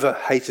I've never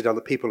hated other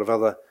people of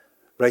other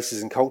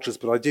races and cultures,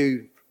 but I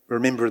do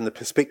remember in the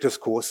perspectives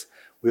course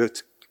we were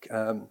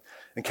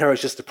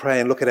encouraged us to pray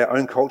and look at our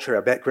own culture,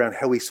 our background,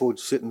 how we saw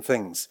certain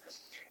things.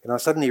 And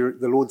suddenly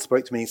the Lord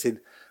spoke to me and said,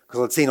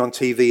 because I'd seen on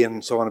TV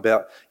and so on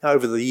about,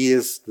 over the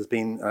years, there's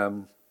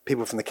been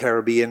people from the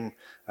Caribbean,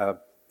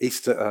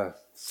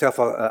 South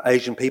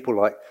Asian people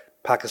like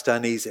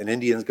Pakistanis and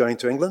Indians going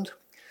to England.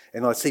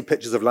 And I see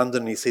pictures of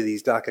London and you see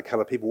these darker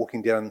coloured people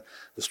walking down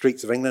the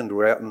streets of England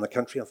or out in the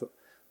country. I thought,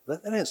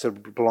 that don't sort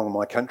of belong in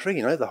my country,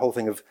 the whole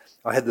thing of,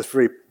 I had this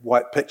very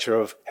white picture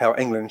of how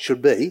England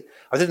should be.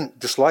 I didn't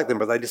dislike them,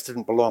 but they just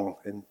didn't belong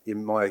in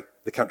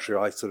the country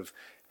I sort of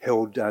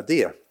held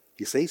dear,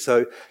 you see.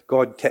 So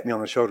God tapped me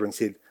on the shoulder and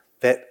said,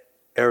 that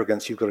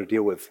arrogance you've got to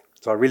deal with.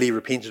 So I really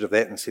repented of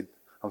that and said,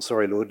 I'm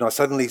sorry, Lord. And I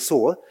suddenly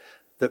saw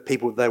that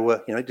people, they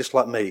were, just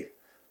like me,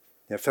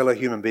 fellow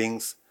human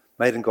beings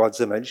made in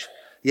God's image.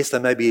 Yes, they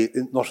may be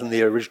not in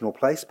their original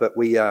place, but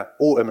we are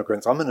all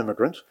immigrants. I'm an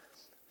immigrant.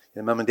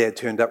 Mum and Dad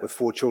turned up with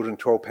 4 children,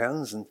 12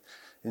 pounds, and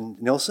in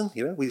Nelson,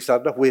 we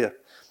started off where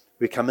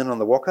we come in on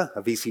the Waka,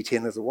 a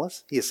VC10 as it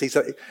was. Yeah, see,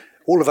 so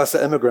all of us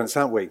are immigrants,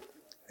 aren't we?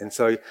 And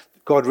so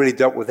God really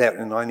dealt with that,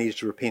 and I needed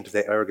to repent of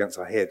that arrogance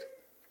I had.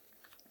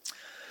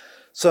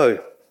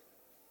 So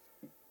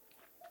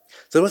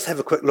let's have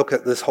a quick look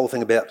at this whole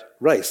thing about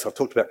race. I've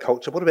talked about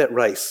culture. What about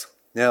race?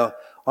 Now,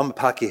 I'm a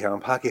Pākehā.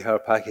 I'm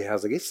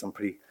Pākehās, I guess. I'm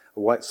pretty a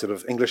white sort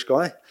of English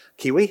guy,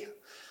 Kiwi.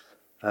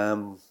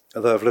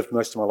 Although I've lived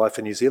most of my life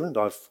in New Zealand,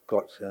 I've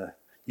got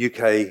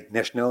UK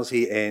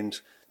nationality and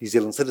New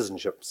Zealand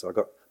citizenship. So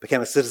I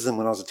became a citizen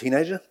when I was a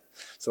teenager.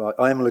 So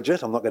I am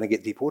legit. I'm not going to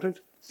get deported.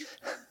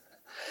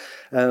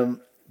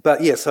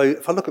 But yeah, so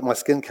if I look at my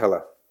skin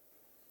colour,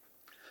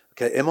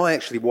 okay, am I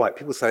actually white?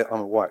 People say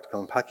I'm white,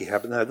 I'm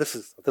Pākehā, but no,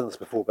 I've done this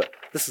before, but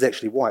this is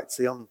actually white.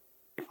 See, I'm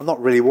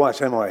not really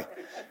white, am I?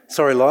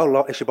 Sorry,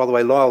 Lyle. Actually, by the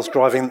way, Lyle's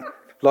driving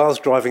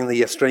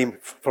the stream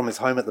from his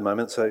home at the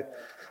moment, so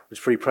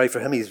just pretty pray for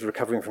him. He's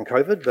recovering from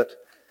COVID, but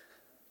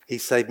he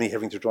saved me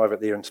having to drive it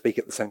there and speak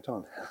at the same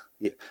time.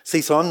 Yeah.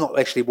 See, so I'm not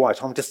actually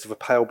white. I'm just of a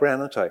pale brown,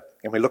 aren't I?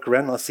 And we look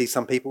around and I see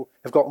some people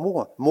have got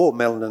more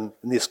melanin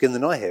in their skin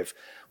than I have.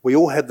 We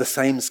all have the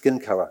same skin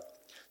colour.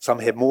 Some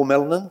have more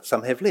melanin,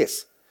 some have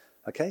less.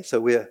 Okay, so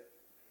we're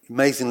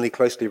amazingly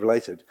closely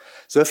related.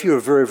 So if you're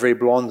very, very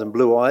blonde and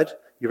blue-eyed,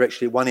 you're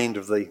actually at one end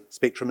of the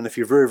spectrum, and if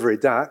you're very, very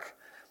dark,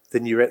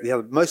 then you're at the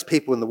other. Most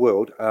people in the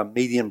world are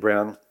medium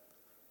brown,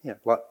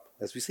 like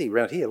as we see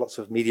around here, lots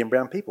of medium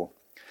brown people.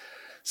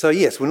 So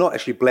yes, we're not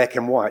actually black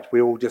and white,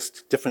 we're all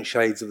just different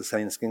shades of the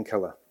same skin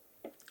colour.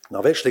 Now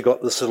I've actually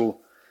got this little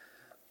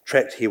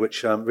tract here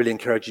which I really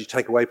encourage you to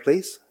take away,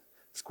 please.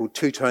 It's called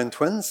Two-Tone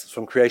Twins. It's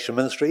from Creation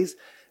Ministries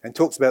and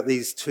talks about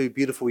these 2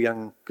 beautiful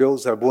young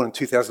girls. They were born in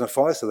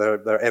 2005, so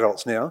they're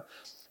adults now.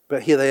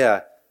 But here they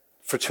are,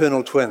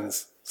 fraternal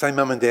twins, same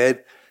mum and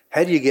dad.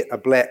 How do you get a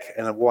black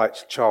and a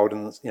white child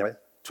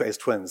as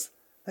twins?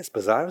 That's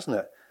bizarre, isn't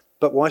it?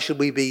 But why should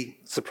we be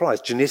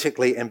surprised?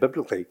 Genetically and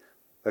biblically,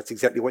 that's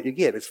exactly what you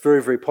get. It's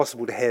very, very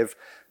possible to have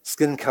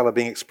skin colour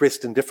being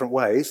expressed in different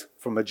ways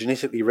from a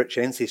genetically rich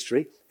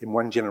ancestry in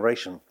one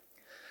generation.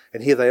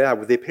 And here they are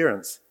with their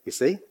parents, you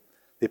see?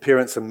 Their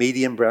parents are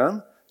medium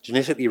brown,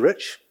 genetically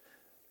rich,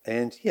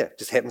 and it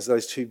just happens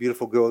those 2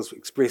 beautiful girls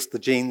expressed the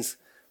genes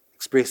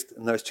expressed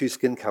in those 2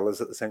 skin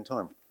colours at the same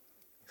time.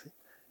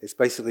 It's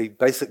basically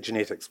basic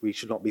genetics. We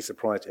should not be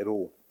surprised at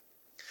all.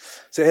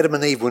 So Adam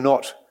and Eve were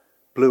not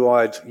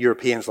blue-eyed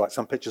Europeans like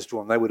some pictures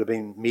drawn. They would have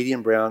been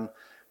medium brown,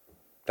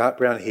 dark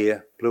brown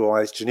hair, blue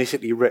eyes,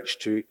 genetically rich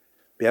to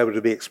be able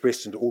to be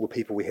expressed into all the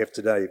people we have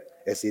today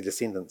as their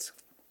descendants.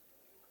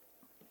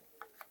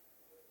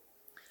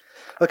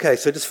 Okay,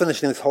 so just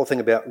finishing this whole thing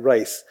about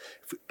race.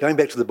 Going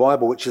back to the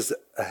Bible, which is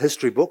a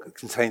history book, it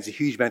contains a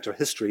huge amount of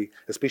history,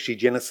 especially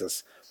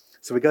Genesis.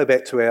 So we go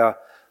back to our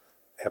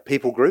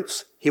people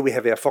groups. Here we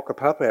have our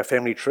whakapapa, our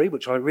family tree,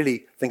 which I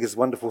really think is a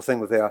wonderful thing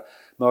with our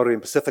Māori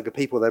and Pacifica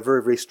people. They're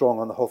very, very strong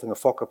on the whole thing of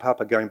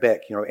whakapapa going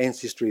back.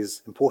 Ancestry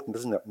is important,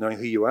 isn't it? Knowing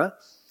who you are.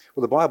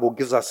 Well, the Bible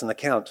gives us an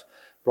account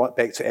right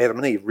back to Adam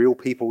and Eve, real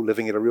people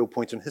living at a real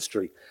point in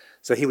history.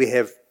 So here we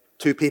have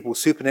 2 people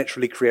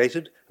supernaturally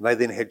created, and they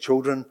then had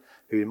children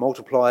who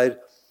multiplied,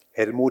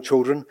 had more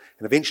children,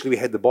 and eventually we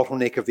had the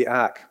bottleneck of the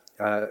ark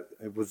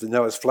with the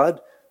Noah's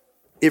flood.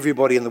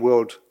 Everybody in the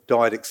world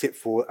died except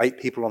for 8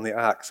 people on the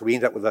ark. So we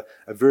end up with a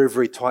very,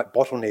 very tight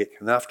bottleneck.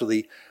 And after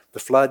the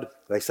flood,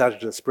 they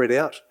started to spread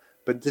out,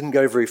 but it didn't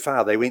go very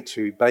far. They went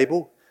to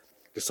Babel,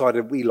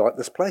 decided we like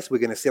this place. We're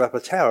going to set up a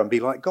tower and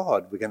be like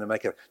God. We're going to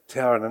make a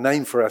tower and a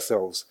name for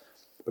ourselves.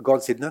 But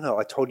God said, no,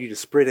 I told you to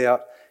spread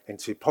out and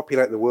to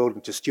populate the world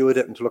and to steward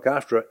it and to look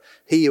after it.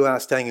 Here you are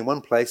staying in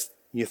one place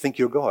and you think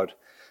you're God.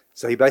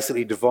 So he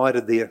basically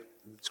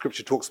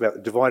Scripture talks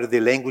about, divided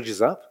their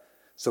languages up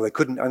so they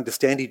couldn't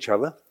understand each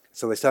other.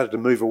 So they started to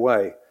move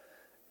away,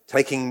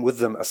 taking with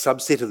them a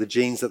subset of the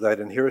genes that they'd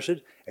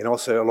inherited and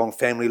also along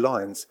family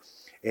lines.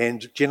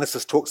 And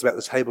Genesis talks about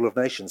the table of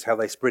nations, how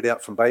they spread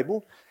out from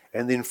Babel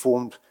and then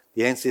formed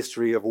the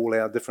ancestry of all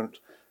our different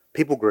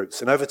people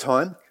groups. And over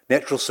time,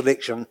 natural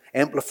selection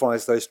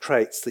amplifies those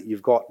traits that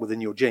you've got within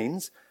your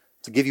genes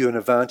to give you an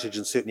advantage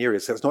in certain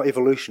areas. So it's not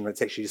evolution,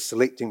 it's actually just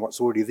selecting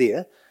what's already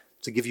there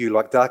to give you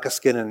like darker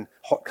skin in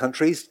hot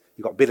countries.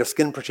 You've got better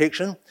skin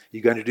protection,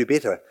 you're going to do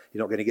better.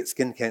 You're not going to get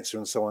skin cancer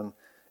and so on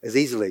as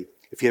easily.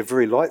 If you have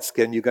very light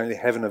skin, you're going to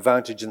have an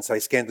advantage in, say,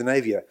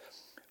 Scandinavia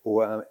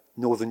or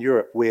Northern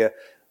Europe, where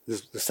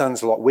the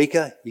sun's a lot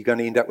weaker. You're going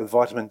to end up with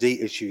vitamin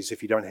D issues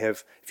if you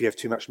have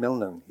too much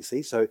melanin, you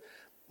see. So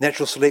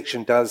natural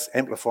selection does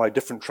amplify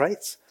different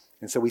traits.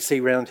 And so we see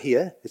around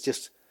here, it's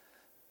just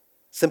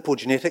simple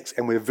genetics,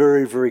 and we're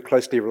very, very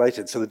closely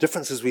related. So the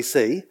differences we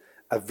see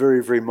are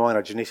very, very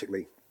minor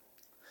genetically.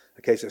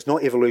 Okay, so it's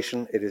not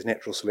evolution, it is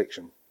natural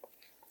selection.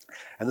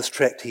 And this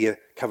tract here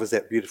covers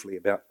that beautifully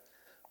about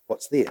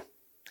what's there.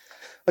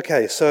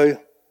 Okay, so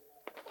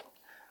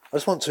I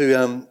just want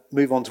to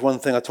move on to one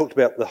thing. I talked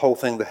about the whole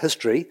thing, the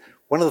history.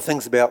 One of the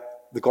things about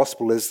the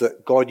gospel is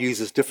that God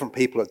uses different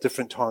people at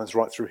different times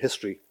right through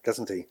history,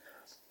 doesn't he?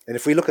 And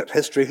if we look at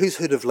history, who's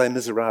heard of Les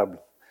Miserables?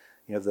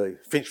 You know, the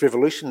French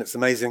Revolution, it's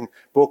an amazing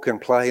book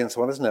and play and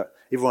so on, isn't it?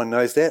 Everyone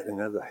knows that, you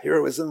know, the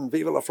heroism,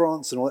 Vive la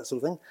France and all that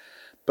sort of thing.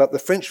 But the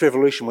French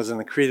Revolution was an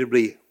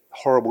incredibly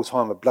horrible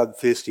time of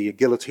bloodthirsty, a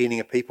guillotining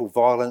of people,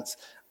 violence,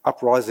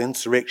 uprising,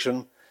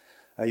 insurrection.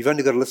 You've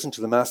only got to listen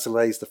to the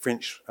Marseillaise, the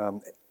French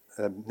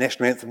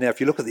national anthem. Now, if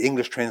you look at the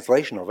English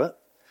translation of it,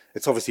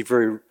 it's obviously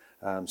very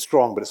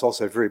strong, but it's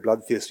also very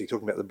bloodthirsty,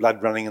 talking about the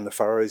blood running in the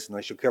furrows and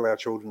they shall kill our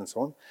children and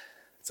so on.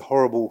 It's a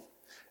horrible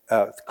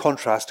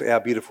contrast to our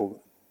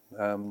beautiful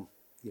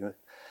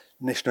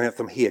national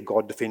anthem here,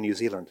 God Defend New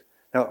Zealand.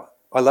 Now,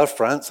 I love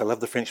France, I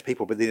love the French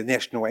people, but their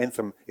national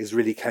anthem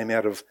really came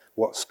out of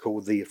what's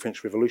called the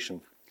French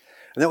Revolution.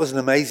 And that was an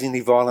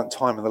amazingly violent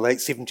time in the late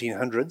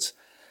 1700s.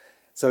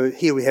 So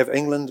here we have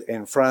England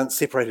and France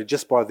separated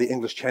just by the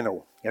English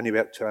Channel, only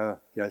about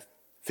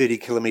 30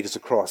 kilometres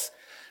across.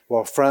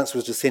 While France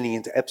was descending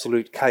into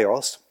absolute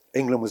chaos,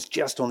 England was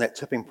just on that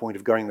tipping point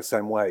of going the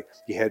same way.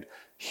 You had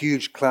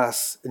huge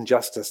class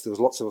injustice. There was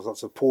lots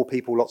of poor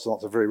people, lots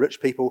of very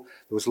rich people.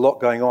 There was a lot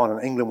going on,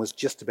 and England was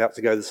just about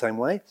to go the same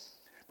way.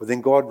 But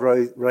then God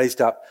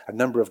raised up a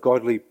number of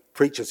godly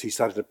preachers who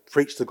started to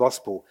preach the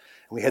gospel.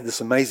 And we had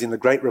this amazing, the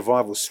great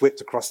revival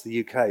swept across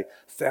the UK.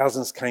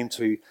 Thousands came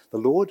to the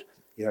Lord.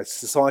 You know,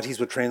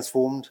 societies were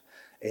transformed.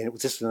 And it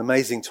was just an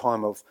amazing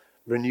time of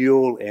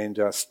renewal, and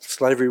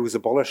slavery was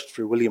abolished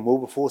through William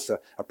Wilberforce,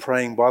 a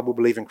praying,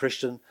 Bible-believing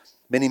Christian.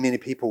 Many, many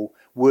people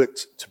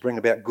worked to bring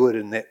about good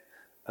in that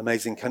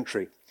amazing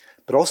country.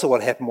 But also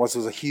what happened was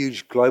there was a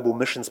huge global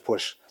missions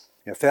push.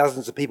 You know,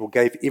 thousands of people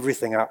gave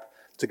everything up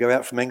to go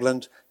out from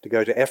England, to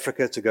go to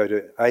Africa, to go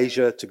to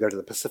Asia, to go to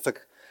the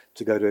Pacific,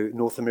 to go to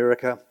North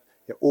America.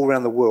 You know, all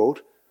around the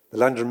world, the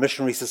London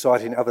Missionary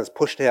Society and others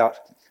pushed out,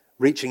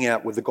 reaching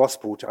out with the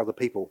gospel to other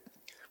people.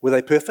 Were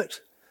they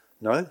perfect?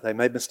 No, they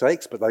made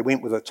mistakes, but they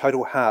went with a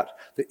total heart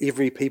that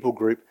every people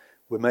group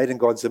were made in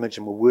God's image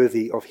and were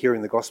worthy of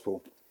hearing the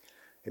gospel.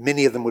 And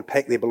many of them would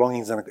pack their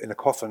belongings in a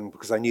coffin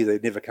because they knew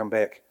they'd never come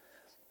back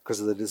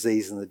because of the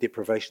disease and the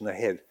deprivation they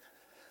had.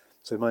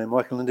 So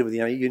Michael and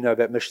Linda, you know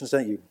about missions,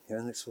 don't you?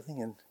 And that sort of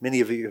thing. And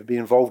many of you have been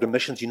involved in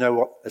missions. You know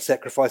what a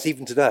sacrifice,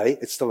 even today,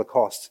 it's still a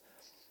cost.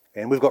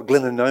 And we've got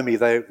Glenn and Naomi.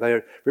 They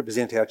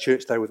represent our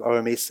church. They're with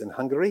OMS in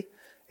Hungary,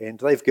 and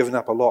they've given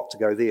up a lot to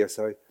go there.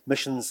 So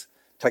missions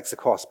takes a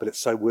cost, but it's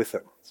so worth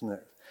it, isn't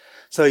it?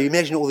 So you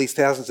imagine all these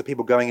thousands of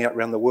people going out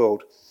around the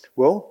world.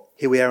 Well,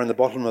 here we are in the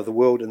bottom of the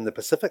world in the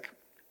Pacific.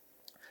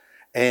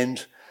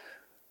 And,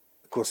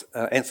 of course,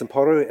 Anson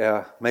Poro,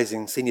 our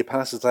amazing senior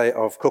pastor today,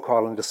 of Cook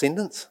Island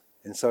descendants.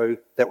 And so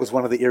that was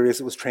one of the areas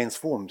that was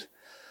transformed.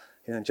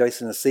 You know,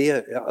 Jason and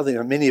Sia, I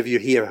think many of you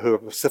here who are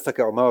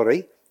Pacifica or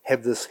Māori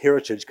have this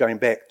heritage going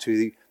back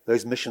to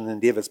those mission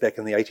endeavours back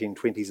in the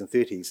 1820s and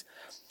 30s.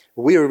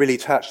 We were really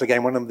touched.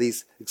 Again, one of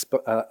these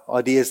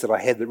ideas that I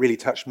had that really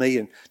touched me,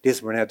 and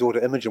Desmond and our daughter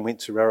Imogen went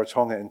to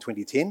Rarotonga in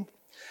 2010.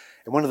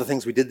 And one of the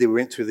things we did there, we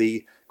went to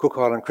the Cook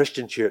Island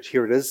Christian Church.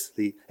 Here it is,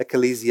 the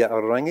Ecclesia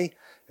Aotearoa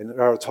in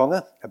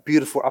Rarotonga. A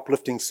beautiful,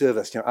 uplifting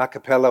service. You know, a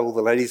cappella, all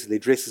the ladies in their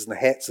dresses and the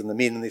hats, and the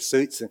men in their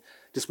suits, and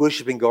just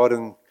worshipping God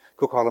in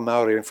Cook Island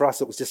Māori. And for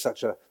us, it was just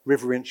such a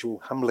reverential,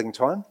 humbling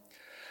time.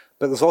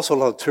 But there's also a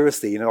lot of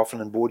tourists there, you know,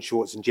 often in board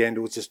shorts and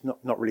jandals, just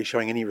not really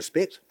showing any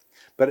respect.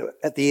 But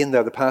at the end,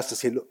 though, the pastor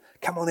said, look,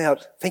 come on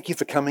out. Thank you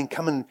for coming.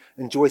 Come and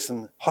enjoy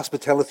some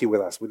hospitality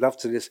with us. We'd love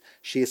to just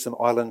share some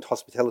island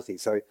hospitality.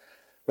 So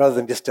rather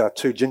than just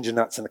 2 ginger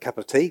nuts and a cup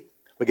of tea,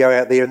 we go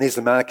out there and there's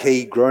the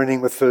marquee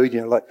groaning with food,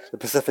 you know, like the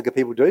Pacifica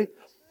people do.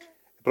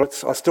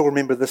 But I still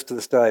remember this to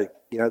this day.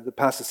 You know, the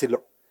pastor said,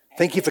 look,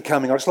 thank you for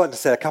coming. I'd just like to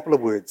say a couple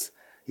of words.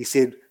 He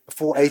said,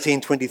 before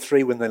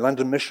 1823, when the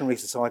London Missionary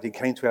Society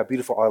came to our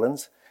beautiful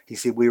islands, he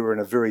said we were in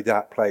a very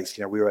dark place.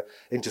 You know, we were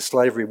into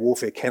slavery,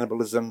 warfare,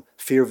 cannibalism,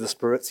 fear of the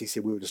spirits. He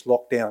said we were just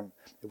locked down.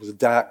 It was a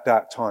dark,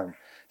 dark time.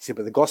 He said,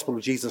 but the gospel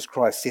of Jesus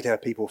Christ set our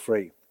people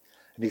free.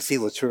 And you see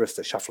the tourists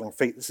at shuffling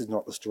feet. This is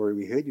not the story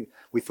we heard.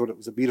 We thought it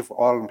was a beautiful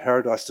island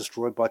paradise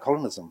destroyed by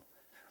colonism.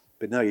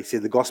 But no, he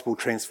said the gospel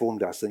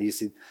transformed us. And he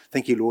said,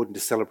 thank you, Lord, and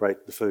to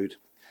celebrate the food.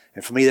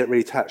 And for me, that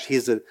really touched.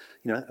 Here's a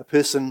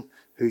person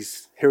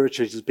whose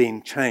heritage has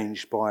been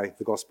changed by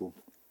the gospel.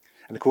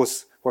 And of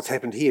course, what's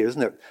happened here,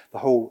 isn't it? The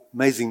whole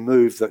amazing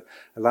move that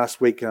last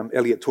week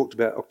Elliot talked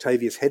about,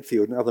 Octavius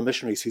Hadfield and other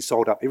missionaries who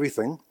sold up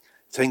everything,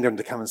 telling them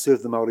to come and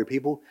serve the Māori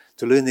people,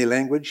 to learn their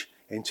language,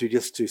 and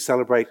to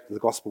celebrate the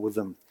gospel with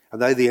them.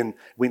 And they then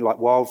went like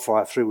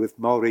wildfire through with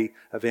Māori,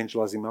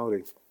 evangelising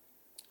Māori.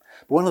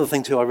 But one of the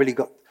things too I really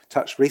got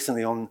touched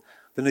recently on,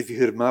 I don't know if you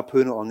heard of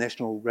Mapuna on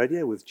national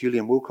radio with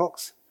Julian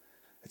Wilcox.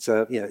 It's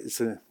a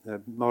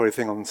Māori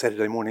thing on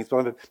Saturday mornings.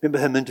 But I remember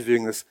him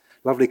interviewing this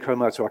lovely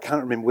kaumātua. I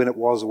can't remember when it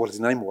was or what his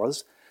name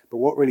was, but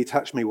what really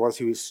touched me was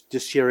he was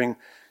just sharing,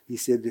 he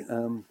said,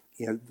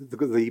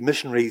 the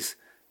missionaries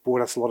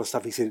brought us a lot of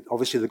stuff. He said,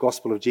 obviously the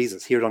gospel of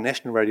Jesus. Hear it on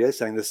national radio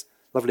saying this,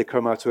 lovely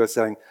kaumātua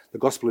saying the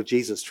gospel of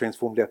Jesus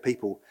transformed our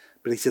people.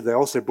 But he said they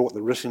also brought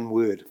the written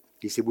word.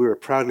 He said we're a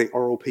proudly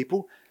oral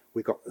people.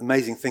 We've got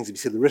amazing things. He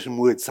said the written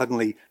word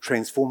suddenly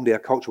transformed our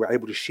culture. We're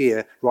able to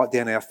share, write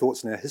down our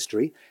thoughts and our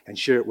history and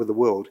share it with the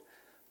world.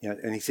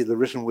 And he said the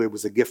written word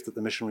was a gift that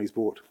the missionaries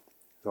brought.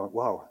 So like,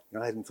 wow,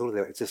 I hadn't thought of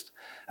that. It's just,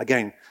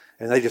 again,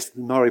 and the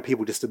Māori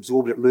people just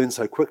absorbed it, learned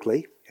so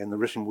quickly, and the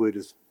written word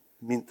has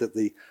meant that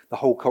the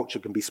whole culture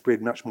can be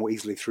spread much more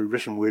easily through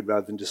written word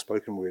rather than just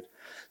spoken word.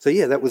 So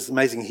yeah, that was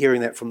amazing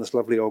hearing that from this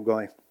lovely old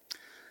guy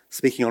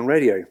speaking on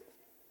radio.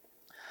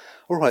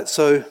 All right,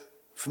 so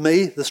for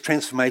me, this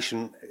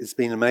transformation has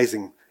been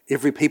amazing.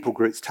 Every people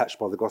group's touched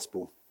by the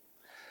gospel.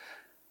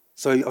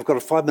 So I've got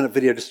a 5-minute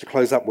video just to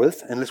close up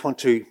with, and let's want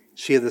to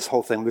share this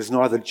whole thing. There's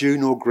neither Jew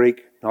nor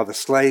Greek, neither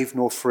slave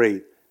nor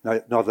free,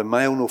 neither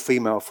male nor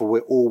female, for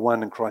we're all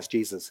one in Christ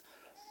Jesus.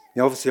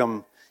 Now, obviously,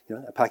 I'm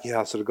a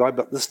Pākehā sort of guy,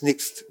 but this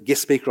next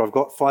guest speaker I've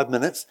got, 5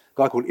 minutes,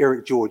 a guy called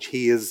Eric George.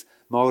 He is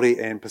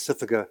Māori and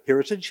Pacifica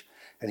heritage,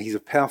 and he's a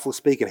powerful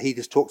speaker. He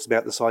just talks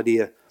about this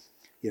idea,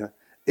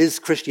 is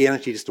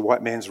Christianity just a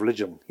white man's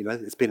religion?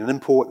 It's been an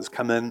import that's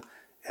come in,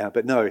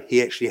 but no,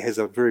 he actually has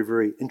a very,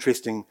 very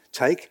interesting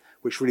take,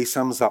 which really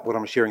sums up what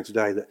I'm sharing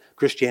today, that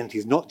Christianity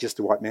is not just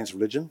a white man's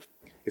religion,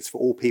 it's for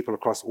all people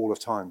across all of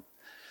time.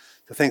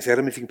 So thanks,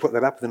 Adam. If you can put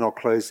that up, then I'll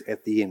close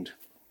at the end.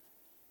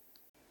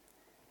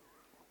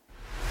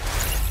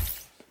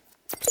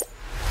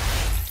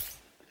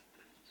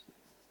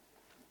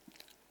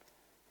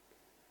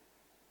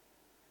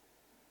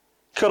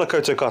 Kia ora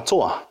koutou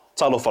katoa,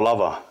 talofa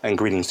lava, and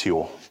greetings to you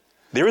all.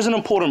 There is an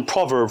important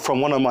proverb from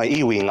one of my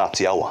iwi in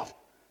Aotearoa.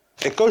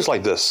 It goes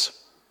like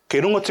this: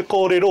 Kei runga te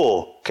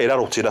kōrero, kei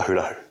raro te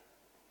rahurahu.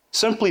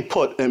 Simply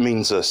put, it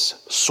means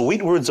this: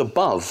 sweet words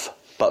above,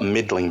 but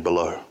meddling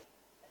below.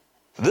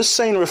 This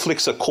saying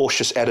reflects a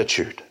cautious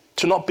attitude,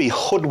 to not be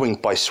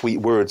hoodwinked by sweet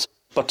words,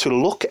 but to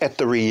look at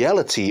the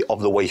reality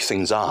of the way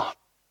things are,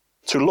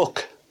 to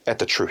look at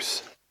the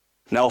truth.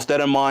 Now, with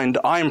that in mind,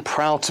 I am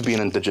proud to be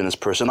an Indigenous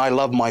person. I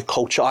love my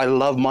culture, I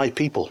love my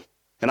people,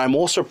 and I'm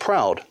also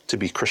proud to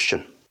be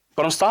Christian.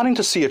 But I'm starting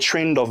to see a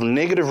trend of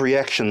negative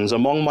reactions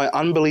among my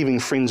unbelieving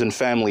friends and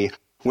family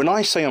when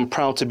I say I'm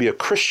proud to be a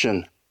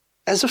Christian,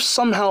 as if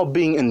somehow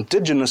being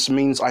Indigenous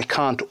means I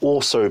can't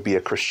also be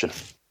a Christian.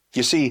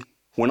 You see,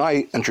 when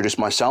I introduce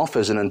myself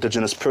as an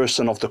Indigenous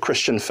person of the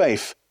Christian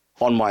faith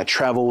on my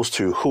travels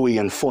to hui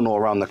and whānau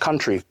around the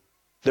country,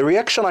 the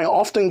reaction I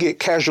often get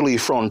casually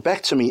thrown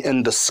back to me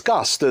in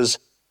disgust is,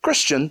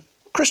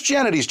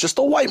 Christianity is just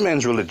a white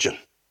man's religion.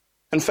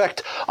 In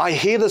fact, I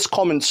hear this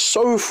comment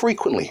so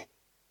frequently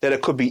that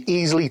it could be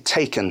easily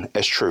taken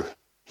as true.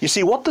 You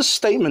see, what this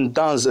statement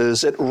does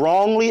is it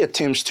wrongly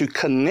attempts to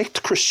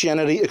connect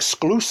Christianity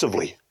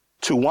exclusively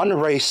to one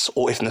race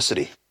or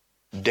ethnicity,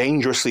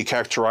 dangerously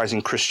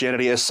characterizing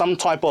Christianity as some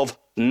type of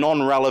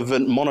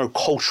non-relevant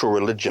monocultural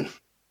religion,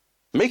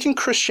 making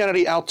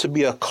Christianity out to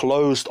be a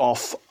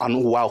closed-off,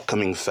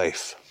 unwelcoming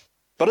faith.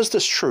 But is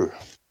this true?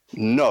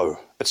 No,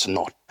 it's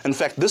not. In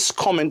fact,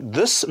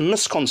 this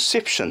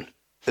misconception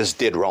is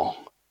dead wrong.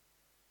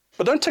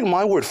 But don't take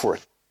my word for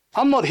it.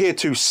 I'm not here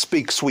to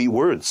speak sweet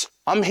words.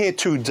 I'm here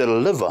to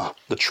deliver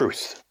the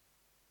truth.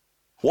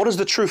 What is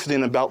the truth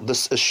then about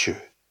this issue?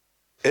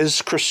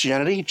 Is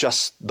Christianity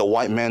just the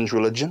white man's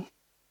religion?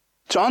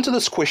 To answer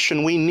this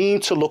question, we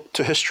need to look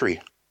to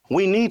history.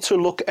 We need to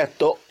look at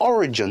the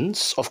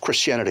origins of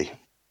Christianity.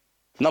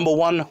 Number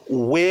one,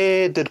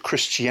 where did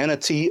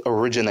Christianity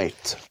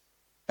originate?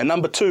 And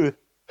number two,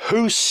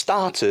 who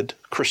started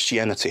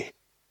Christianity?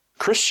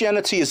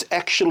 Christianity is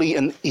actually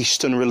an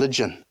Eastern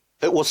religion.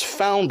 It was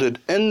founded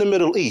in the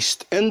Middle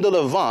East, in the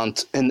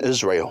Levant, in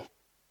Israel.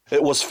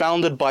 It was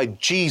founded by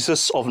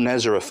Jesus of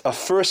Nazareth, a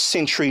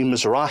first-century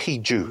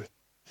Mizrahi Jew,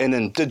 an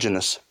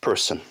indigenous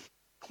person.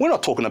 We're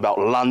not talking about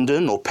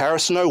London or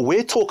Paris, no,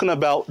 we're talking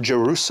about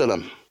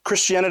Jerusalem.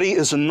 Christianity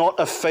is not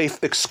a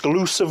faith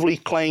exclusively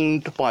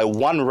claimed by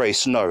one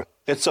race, no.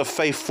 It's a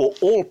faith for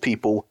all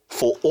people,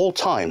 for all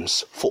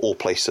times, for all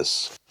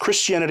places.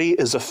 Christianity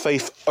is a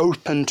faith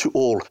open to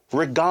all,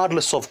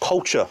 regardless of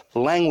culture,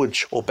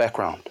 language, or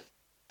background.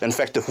 In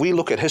fact, if we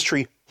look at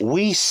history,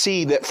 we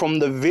see that from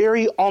the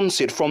very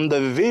onset, from the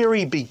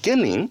very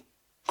beginning,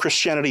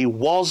 Christianity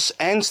was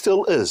and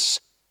still is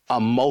a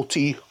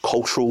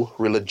multicultural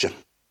religion.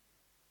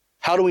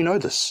 How do we know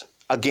this?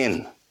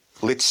 Again,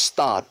 let's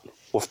start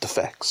with the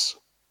facts.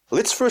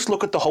 Let's first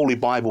look at the Holy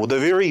Bible, the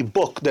very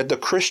book that the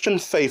Christian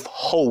faith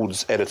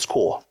holds at its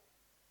core.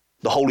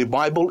 The Holy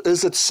Bible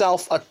is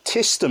itself a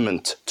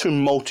testament to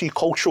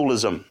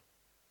multiculturalism.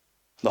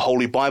 The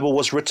Holy Bible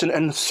was written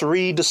in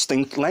 3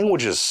 distinct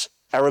languages: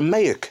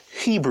 Aramaic,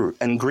 Hebrew,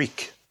 and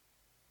Greek.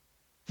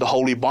 The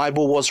Holy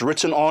Bible was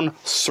written on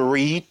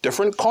 3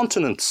 different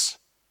continents: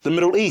 the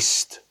Middle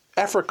East,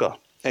 Africa,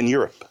 and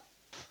Europe.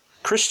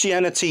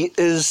 Christianity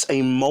is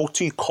a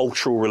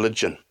multicultural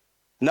religion.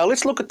 Now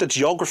let's look at the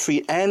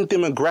geography and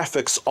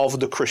demographics of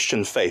the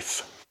Christian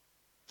faith.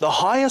 The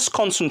highest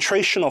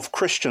concentration of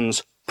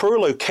Christians per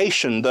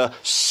location, the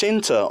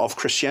center of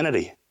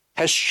Christianity,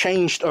 has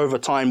changed over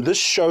time. This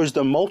shows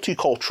the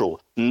multicultural,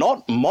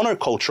 not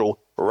monocultural,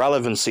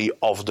 relevancy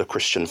of the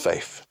Christian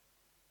faith.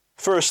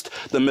 First,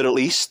 the Middle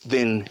East,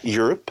 then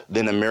Europe,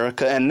 then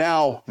America, and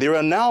now there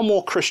are now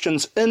more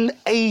Christians in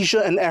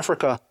Asia and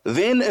Africa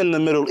than in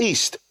the Middle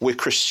East, where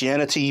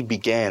Christianity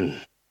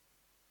began.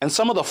 And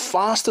some of the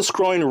fastest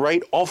growing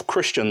rate of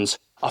Christians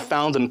are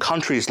found in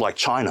countries like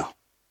China.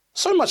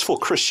 So much for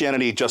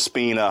Christianity just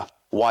being a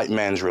white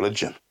man's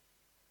religion.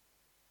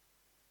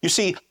 You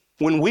see,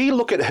 when we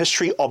look at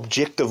history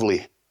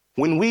objectively,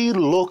 when we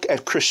look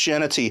at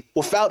Christianity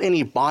without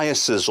any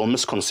biases or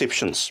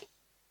misconceptions,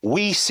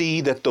 we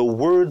see that the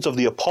words of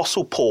the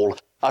Apostle Paul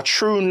are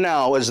true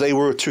now as they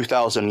were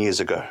 2,000 years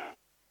ago.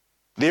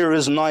 There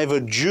is neither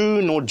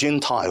Jew nor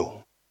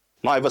Gentile,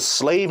 neither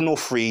slave nor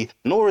free,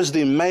 nor is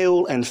there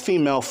male and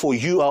female, for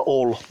you are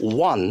all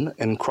one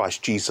in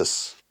Christ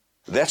Jesus.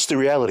 That's the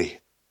reality.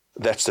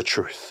 That's the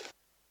truth.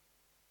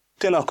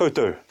 Tēnā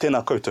koutou,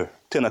 tēnā koutou,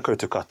 tēnā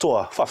koutou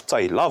katoa,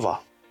 whawhtai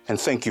lava,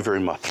 and thank you very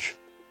much.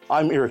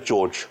 I'm Eric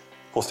George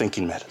for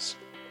Thinking Matters.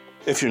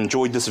 If you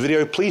enjoyed this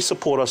video, please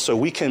support us so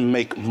we can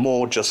make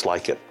more just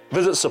like it.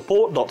 Visit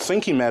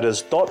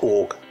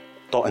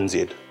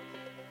support.thinkingmatters.org.nz.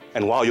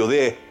 And while you're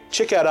there,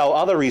 check out our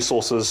other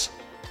resources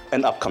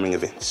and upcoming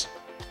events.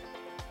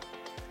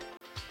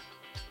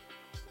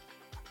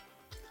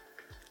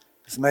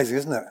 It's amazing,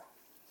 isn't it?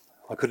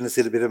 I couldn't have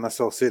said it better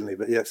myself, certainly,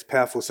 but yeah, it's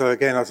powerful. So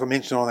again, as I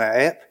mentioned on our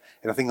app,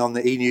 and I think on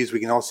the e-news, we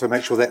can also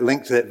make sure that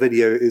link to that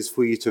video is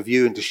for you to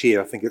view and to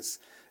share. I think it's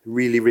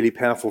really, really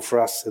powerful for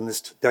us in this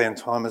day and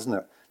time, isn't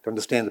it? To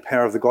understand the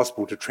power of the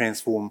gospel to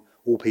transform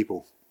all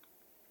people.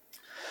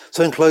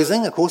 So in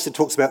closing, of course, it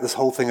talks about this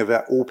whole thing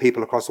about all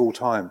people across all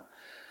time.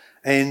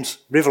 And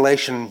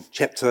Revelation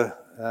chapter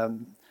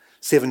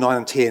 7, 9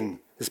 and 10,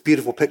 this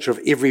beautiful picture of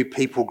every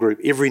people group,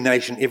 every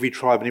nation, every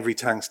tribe and every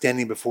tongue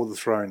standing before the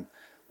throne,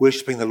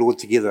 worshipping the Lord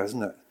together,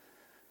 isn't it?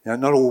 You know,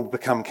 not all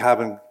become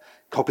carbon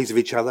copies of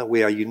each other.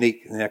 We are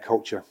unique in our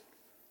culture.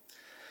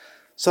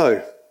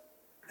 So,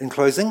 in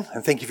closing,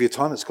 and thank you for your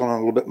time, it's gone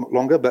on a little bit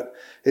longer, but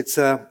it's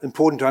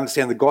important to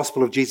understand the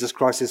gospel of Jesus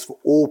Christ is for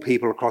all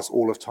people across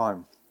all of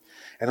time.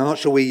 And I'm not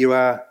sure where you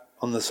are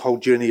on this whole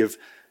journey of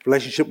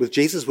relationship with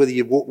Jesus, whether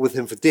you've walked with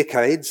him for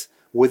decades,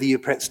 whether you're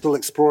perhaps still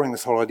exploring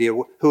this whole idea,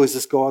 who is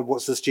this God,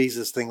 what's this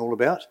Jesus thing all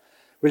about?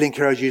 Really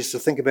encourage you just to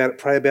think about it,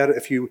 pray about it.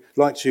 If you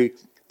like to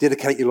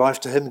dedicate your life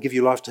to him, give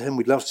your life to him,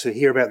 we'd love to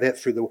hear about that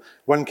through the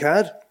one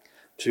card.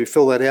 To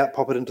fill that out,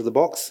 pop it into the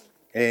box,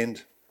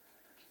 and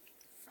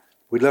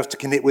we'd love to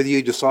connect with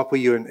you, disciple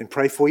you, and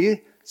pray for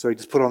you. So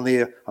just put on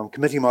there, I'm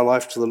committing my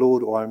life to the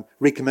Lord, or I'm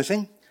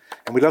recommitting.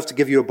 And we'd love to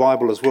give you a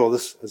Bible as well.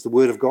 This is the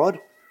Word of God,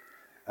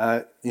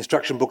 the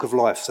instruction book of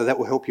life. So that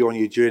will help you on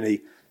your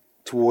journey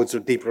towards a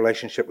deep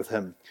relationship with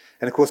him.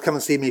 And of course, come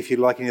and see me if you'd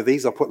like any of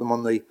these. I'll put them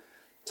on the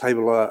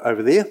table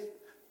over there.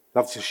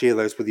 Love to share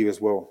those with you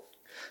as well.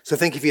 So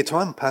thank you for your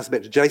time. Pass it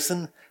back to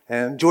Jason.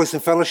 And enjoy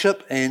some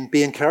fellowship and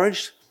be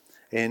encouraged.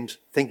 And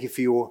thank you for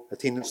your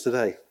attendance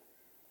today.